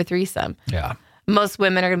want to have a threesome. Yeah. Most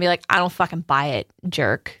women are going to be like, I don't fucking buy it,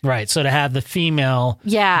 jerk. Right. So to have the female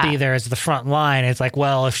be there as the front line, it's like,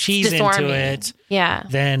 well, if she's into it,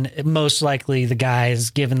 then most likely the guy is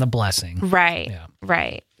given the blessing. Right. Yeah.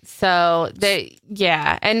 Right. So,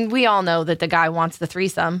 and we all know that the guy wants the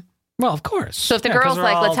threesome. Well, of course. So if the girl's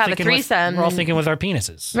like, let's have a threesome. We're all thinking with our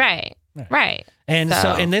penises. Right. And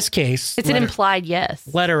so in this case, it's an implied yes.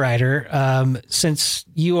 Letter writer, since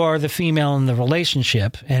you are the female in the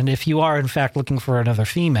relationship, and if you are in fact looking for another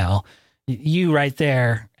female, you right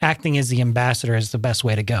there acting as the ambassador is the best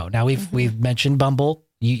way to go. Now we've mentioned Bumble.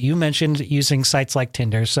 You mentioned using sites like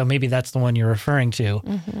Tinder, so maybe that's the one you're referring to.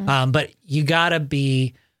 But you gotta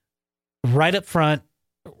be right up front,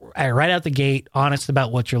 right out the gate, honest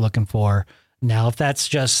about what you're looking for. Now, if that's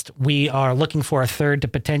just we are looking for a third to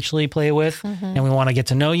potentially play with and we want to get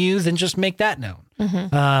to know you, then just make that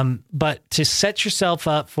known. But to set yourself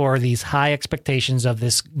up for these high expectations of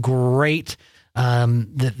this great,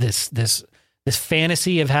 this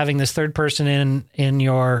fantasy of having this third person in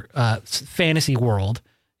your fantasy world,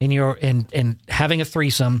 in having a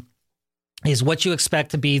threesome is what you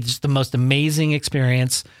expect to be just the most amazing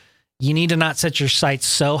experience. You need to not set your sights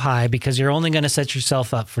so high because you're only going to set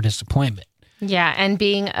yourself up for disappointment. Yeah, and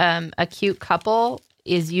being a cute couple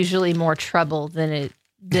is usually more trouble than it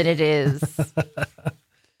is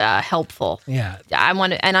helpful. Yeah, I'm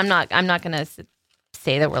not going to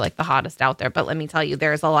say that we're like the hottest out there, but let me tell you,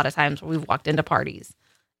 there's a lot of times where we've walked into parties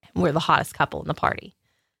and we're the hottest couple in the party,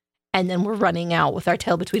 and then we're running out with our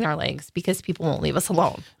tail between our legs because people won't leave us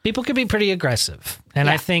alone. People can be pretty aggressive,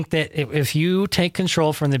 and I think that if you take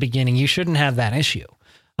control from the beginning, you shouldn't have that issue.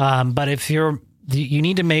 But if you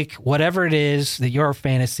need to make whatever it is that your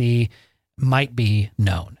fantasy might be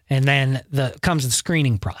known. And then comes the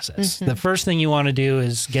screening process. The first thing you want to do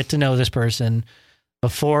is get to know this person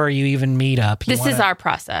before you even meet up. This is our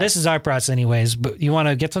process. This is our process anyways, but you want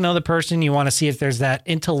to get to know the person. You want to see if there's that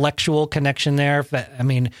intellectual connection there.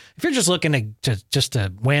 If you're just looking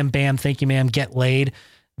to wham, bam, thank you, ma'am, get laid,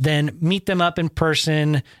 then meet them up in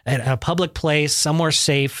person at a public place, somewhere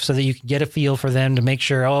safe, so that you can get a feel for them to make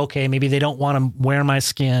sure, okay, maybe they don't want to wear my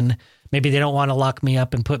skin. Maybe they don't want to lock me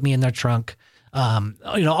up and put me in their trunk.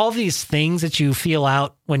 All these things that you feel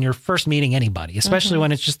out when you're first meeting anybody, especially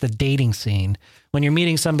when it's just the dating scene. When you're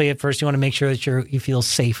meeting somebody at first, you want to make sure that you feel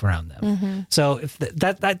safe around them. So if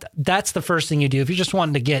that's the first thing you do. If you're just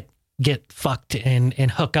wanting to get fucked and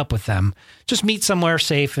hook up with them, just meet somewhere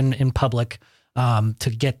safe and in public. To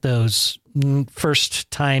get those first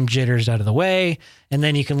time jitters out of the way. And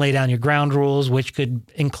then you can lay down your ground rules, which could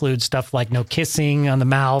include stuff like no kissing on the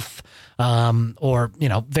mouth, or,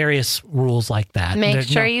 various rules like that. Make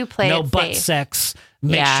sure you play no it butt safe. sex,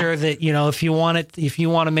 Make sure that, if you want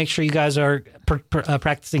to make sure you guys are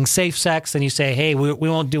practicing safe sex, then you say, hey, we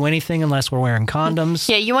won't do anything unless we're wearing condoms.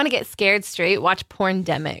 Yeah, you want to get scared straight, watch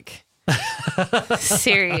Porndemic.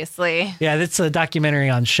 Seriously. Yeah, it's a documentary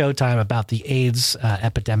on Showtime about the AIDS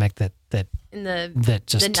epidemic that in the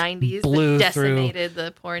 90s blew that decimated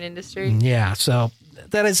the porn industry. Yeah, so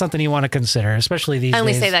that is something you want to consider, especially these days. I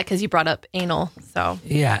only say that because you brought up anal. So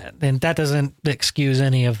yeah, and that doesn't excuse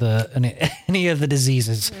any of the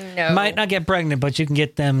diseases. No. Might not get pregnant, but you can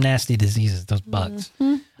get them nasty diseases, those bugs.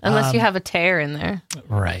 Mm-hmm. Unless you have a tear in there.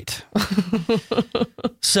 Right.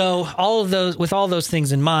 So with all those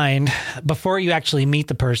things in mind, before you actually meet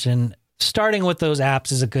the person, starting with those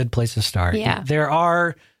apps is a good place to start. Yeah. There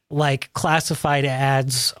are like classified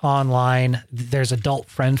ads online. There's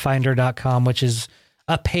adultfriendfinder.com, which is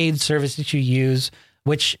a paid service that you use,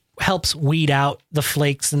 which helps weed out the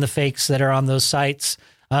flakes and the fakes that are on those sites.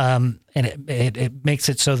 And it makes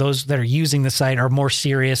it so those that are using the site are more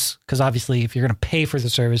serious, because obviously if you're going to pay for the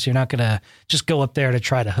service, you're not going to just go up there to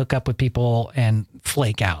try to hook up with people and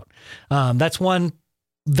flake out. That's one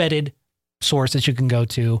vetted source that you can go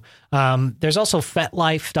to. There's also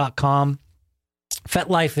FetLife.com.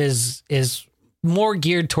 FetLife is more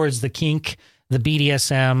geared towards the kink, the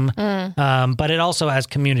BDSM, but it also has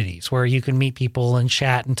communities where you can meet people and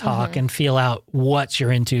chat and talk and feel out what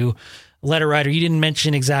you're into. Letter writer, you didn't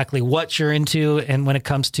mention exactly what you're into, and when it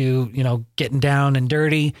comes to getting down and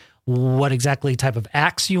dirty, what exactly type of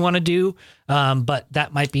acts you want to do, but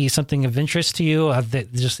that might be something of interest to you.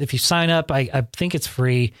 Just if you sign up, I think it's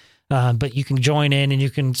free. But you can join in and you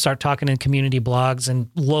can start talking in community blogs and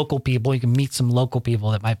local people. You can meet some local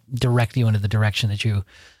people that might direct you into the direction that you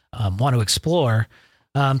want to explore.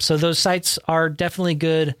 So those sites are definitely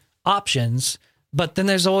good options. But then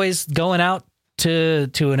there's always going out to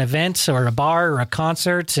an event or a bar or a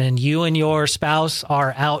concert, and you and your spouse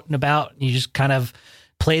are out and about. And you just kind of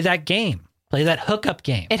play that game. Play that hookup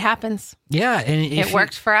game. It happens. Yeah. And it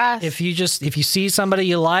worked for us. If you see somebody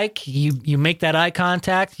you like, you make that eye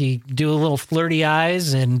contact, you do a little flirty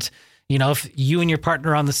eyes, and if you and your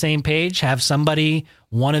partner are on the same page, have somebody,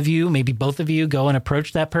 one of you, maybe both of you, go and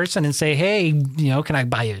approach that person and say, hey, can I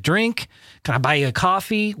buy you a drink? Can I buy you a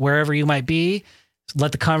coffee? Wherever you might be.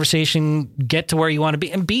 Let the conversation get to where you want to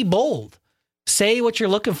be, and be bold. Say what you're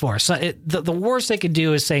looking for. So the worst they could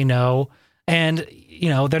do is say no. And,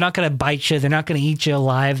 they're not going to bite you. They're not going to eat you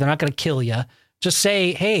alive. They're not going to kill you. Just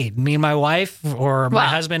say, hey, me and my wife or my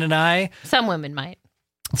husband and I. Some women might.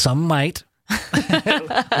 Some might.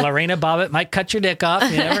 Lorena Bobbitt might cut your dick off.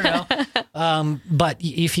 You never know. But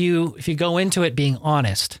if you go into it being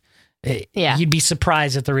honest, you'd be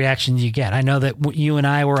surprised at the reactions you get. I know that you and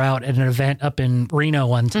I were out at an event up in Reno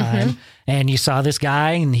one time, and you saw this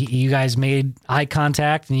guy, and you guys made eye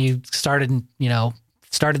contact, and you started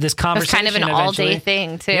this conversation. It was kind of an all-day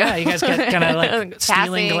thing, too. Yeah, you guys got kind of like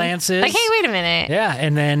stealing glances. Like, hey, wait a minute. Yeah,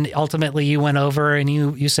 and then ultimately you went over and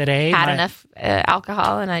you said, hey. Had enough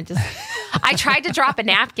alcohol, and I tried to drop a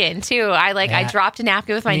napkin, too. I dropped a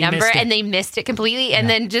napkin with my number, and they missed it completely. And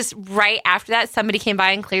then just right after that, somebody came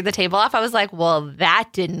by and cleared the table off. I was like, well, that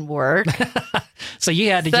didn't work. So you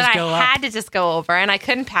had to just go up. I had to just go over, and I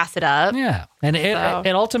couldn't pass it up. Yeah, and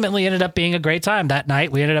it ultimately ended up being a great time that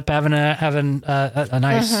night. We ended up having a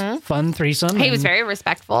nice, fun threesome. He was very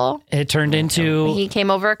respectful. It turned into he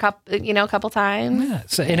came over a couple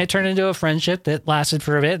times. Yeah, and it turned into a friendship that lasted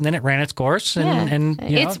for a bit, and then it ran its course. And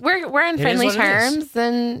we're on friendly terms,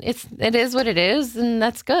 and it is what it is, and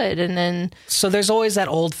that's good. And then so there's always that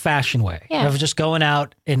old fashioned way of just going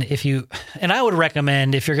out, and I would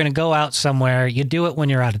recommend if you're going to go out somewhere, you do it when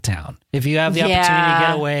you're out of town. If you have the opportunity to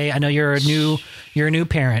get away, I know you're a new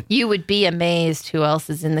parent. You would be amazed who else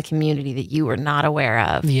is in the community that you were not aware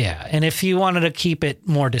of. Yeah. And if you wanted to keep it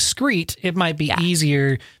more discreet, it might be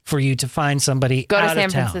easier for you to find somebody Go out to San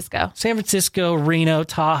of town. Francisco. San Francisco, Reno,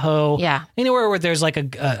 Tahoe. Yeah. Anywhere where there's like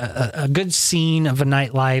a good scene of a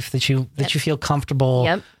nightlife that you feel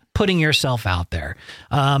comfortable putting yourself out there.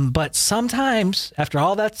 But sometimes, after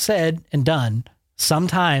all that's said and done,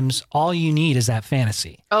 sometimes all you need is that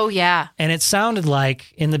fantasy. Oh, yeah. And it sounded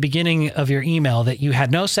like in the beginning of your email that you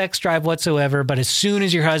had no sex drive whatsoever, but as soon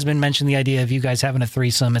as your husband mentioned the idea of you guys having a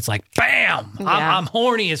threesome, it's like, bam, I'm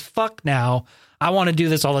horny as fuck now. I want to do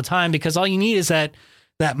this all the time, because all you need is that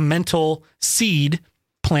mental seed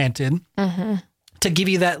planted to give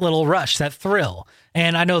you that little rush, that thrill.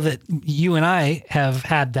 And I know that you and I have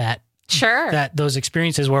had that that those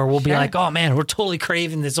experiences where we'll be like, oh man, we're totally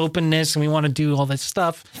craving this openness and we want to do all this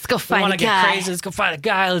stuff. Let's go find a guy. We want to get crazy. Let's go find a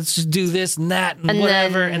guy. Let's just do this and that and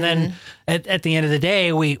whatever. And then at the end of the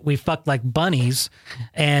day, we fuck like bunnies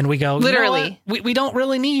and we go, literally, you know, we don't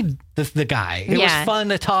really need the guy. It was fun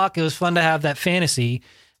to talk. It was fun to have that fantasy.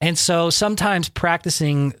 And so sometimes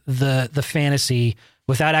practicing the fantasy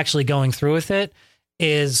without actually going through with it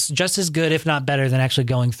is just as good, if not better, than actually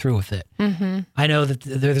going through with it. Mm-hmm. I know that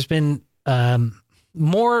there's been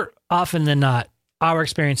more often than not, our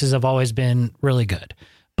experiences have always been really good.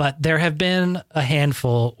 But there have been a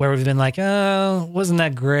handful where we've been like, oh, wasn't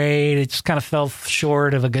that great? It just kind of fell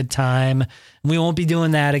short of a good time. We won't be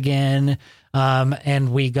doing that again.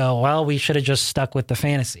 And we go, well, we should have just stuck with the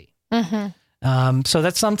fantasy. Mm-hmm. So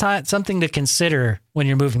that's something to consider when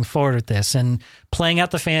you're moving forward with this and playing out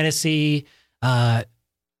the fantasy,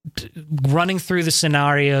 running through the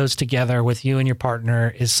scenarios together with you and your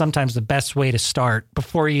partner is sometimes the best way to start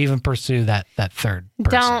before you even pursue that third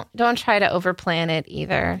person. Don't try to overplan it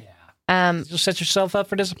either. You'll set yourself up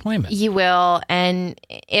for disappointment. You will. And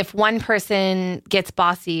if one person gets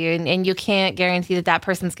bossy and you can't guarantee that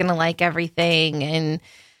person's going to like everything,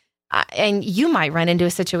 and you might run into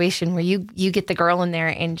a situation where you get the girl in there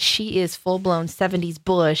and she is full-blown 70s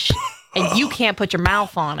bush and you can't put your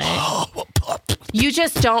mouth on it. You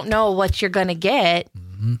just don't know what you're going to get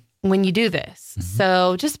when you do this. Mm-hmm.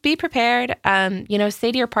 So just be prepared.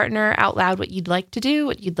 Say to your partner out loud what you'd like to do,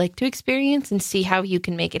 what you'd like to experience, and see how you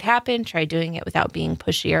can make it happen. Try doing it without being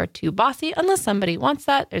pushy or too bossy, unless somebody wants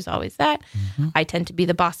that. There's always that. Mm-hmm. I tend to be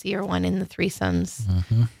the bossier one in the threesomes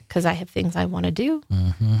because I have things I want to do.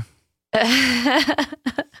 Mm-hmm.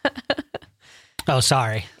 Oh,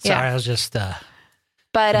 sorry. I was just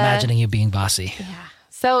imagining you being bossy. Yeah.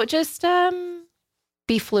 So just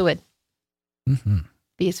be fluid. Mm-hmm.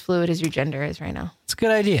 Be as fluid as your gender is right now. It's a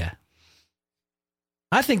good idea.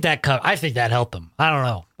 I think that helped them. I don't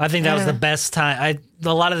know. I think that was the best time.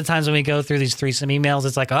 A lot of the times when we go through these threesome emails,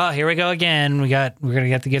 it's like, oh, here we go again. We're going to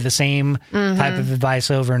have to give the same type of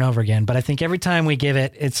advice over and over again. But I think every time we give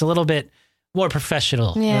it, it's a little bit more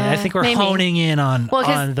professional. Yeah, I think we're honing in on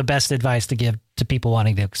the best advice to give to people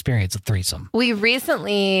wanting to experience a threesome. We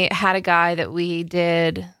recently had a guy that we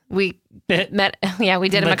met. Yeah, we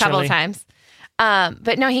did him a couple of times.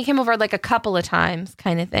 But no, he came over like a couple of times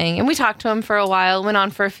kind of thing. And we talked to him for a while, went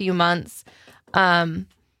on for a few months. And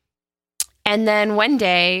then one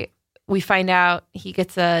day we find out he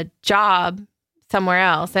gets a job somewhere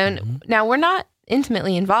else. And now we're not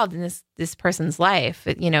intimately involved in this person's life.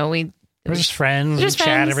 We're just friends. We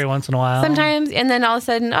chat every once in a while. Sometimes. And then all of a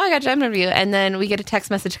sudden, I got a job interview. And then we get a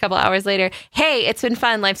text message a couple hours later. Hey, it's been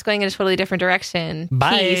fun. Life's going in a totally different direction.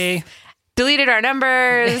 Bye. Peace. Deleted our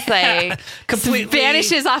numbers, completely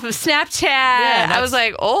vanishes off of Snapchat. Yeah, I was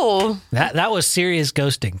like, oh, that was serious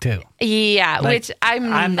ghosting too. Yeah, which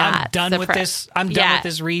I'm done with this. I'm done with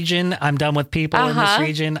this region. I'm done with people in this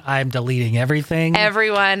region. I'm deleting everything,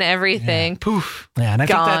 everything. Yeah. Poof. Yeah, and I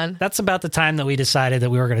think that's about the time that we decided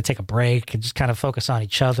that we were going to take a break and just kind of focus on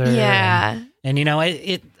each other. Yeah. And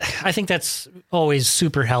I think that's always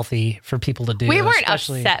super healthy for people to do. We weren't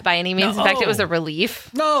upset by any means. In fact, it was a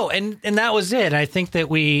relief. No, and that was it. I think that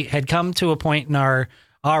we had come to a point in our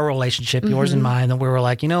relationship, yours and mine, that we were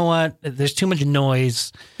like, you know what? There's too much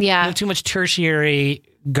noise. Yeah. Too much tertiary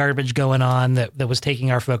garbage going on that was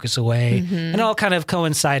taking our focus away. And it all kind of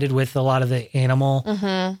coincided with a lot of the animal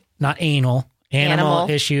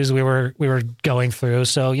issues we were going through.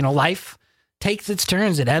 So, life takes its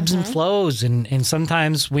turns. It ebbs and flows. And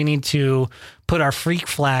sometimes we need to put our freak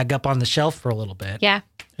flag up on the shelf for a little bit. Yeah.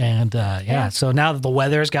 And so now that the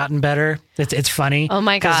weather's gotten better, it's funny. Oh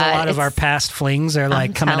my God. Because a lot of our past flings are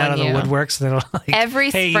like coming out of the woodworks. They're like,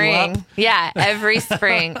 every spring. Yeah. Every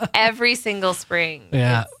spring. Every single spring.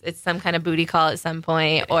 Yeah. It's some kind of booty call at some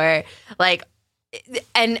point, or like,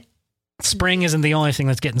 and spring isn't the only thing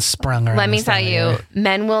that's getting sprung around. Let me tell you,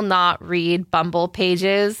 men will not read Bumble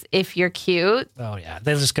pages if you're cute. Oh yeah,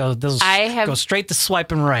 they'll go straight to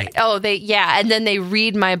swiping right. Oh, and then they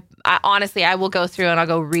read honestly, I will go through and I'll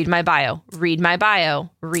go read my bio,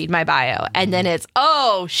 and then it's,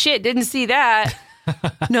 oh shit, didn't see that.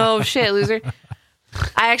 No shit, loser.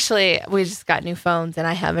 We just got new phones and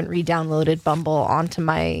I haven't re-downloaded Bumble onto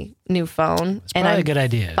my new phone. It's probably a good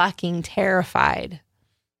idea. Fucking terrified.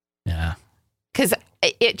 Yeah. Because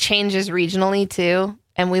it changes regionally too.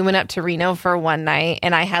 And we went up to Reno for one night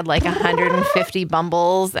and I had like 150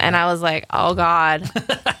 Bumbles and I was like, oh God.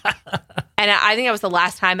 And I think that was the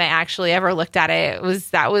last time I actually ever looked at it.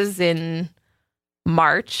 That was in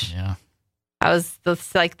March. Yeah. I was the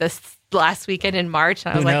last weekend in March.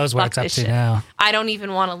 And I was Who knows like, what it's up to now? I don't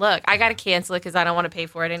even want to look. I got to cancel it because I don't want to pay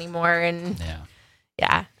for it anymore. And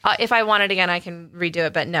yeah. If I want it again, I can redo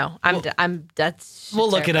it. But no, that's. We'll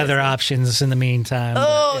look at other options in the meantime.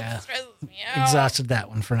 It stresses me out. Exhausted that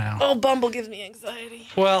one for now. Oh, Bumble gives me anxiety.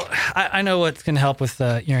 Well, I know what can help with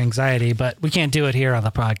your anxiety, but we can't do it here on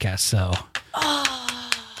the podcast, so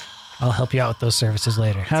I'll help you out with those services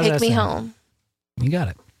later. How's Take that me sound? home. You got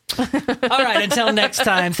it. All right, until next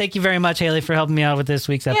time, thank you very much, Haley, for helping me out with this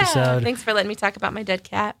week's episode. Thanks for letting me talk about my dead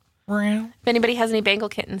cat. If anybody has any Bengal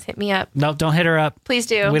kittens, hit me up. No, don't hit her up. Please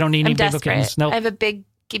do. We don't need any Bengal desperate. kittens. Nope. I have a big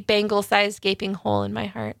Bengal-sized gaping hole in my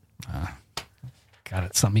heart. Got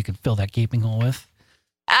it. Something you can fill that gaping hole with.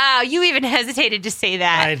 Oh, you even hesitated to say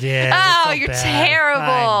that. I did. Oh, you're bad. terrible.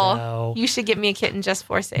 I know. You should give me a kitten just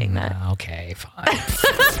for saying that. Okay, fine.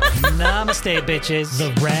 Namaste, bitches.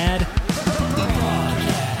 The Rad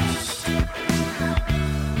Broadcast.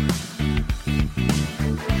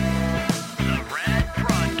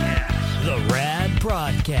 The Rad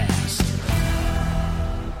Broadcast.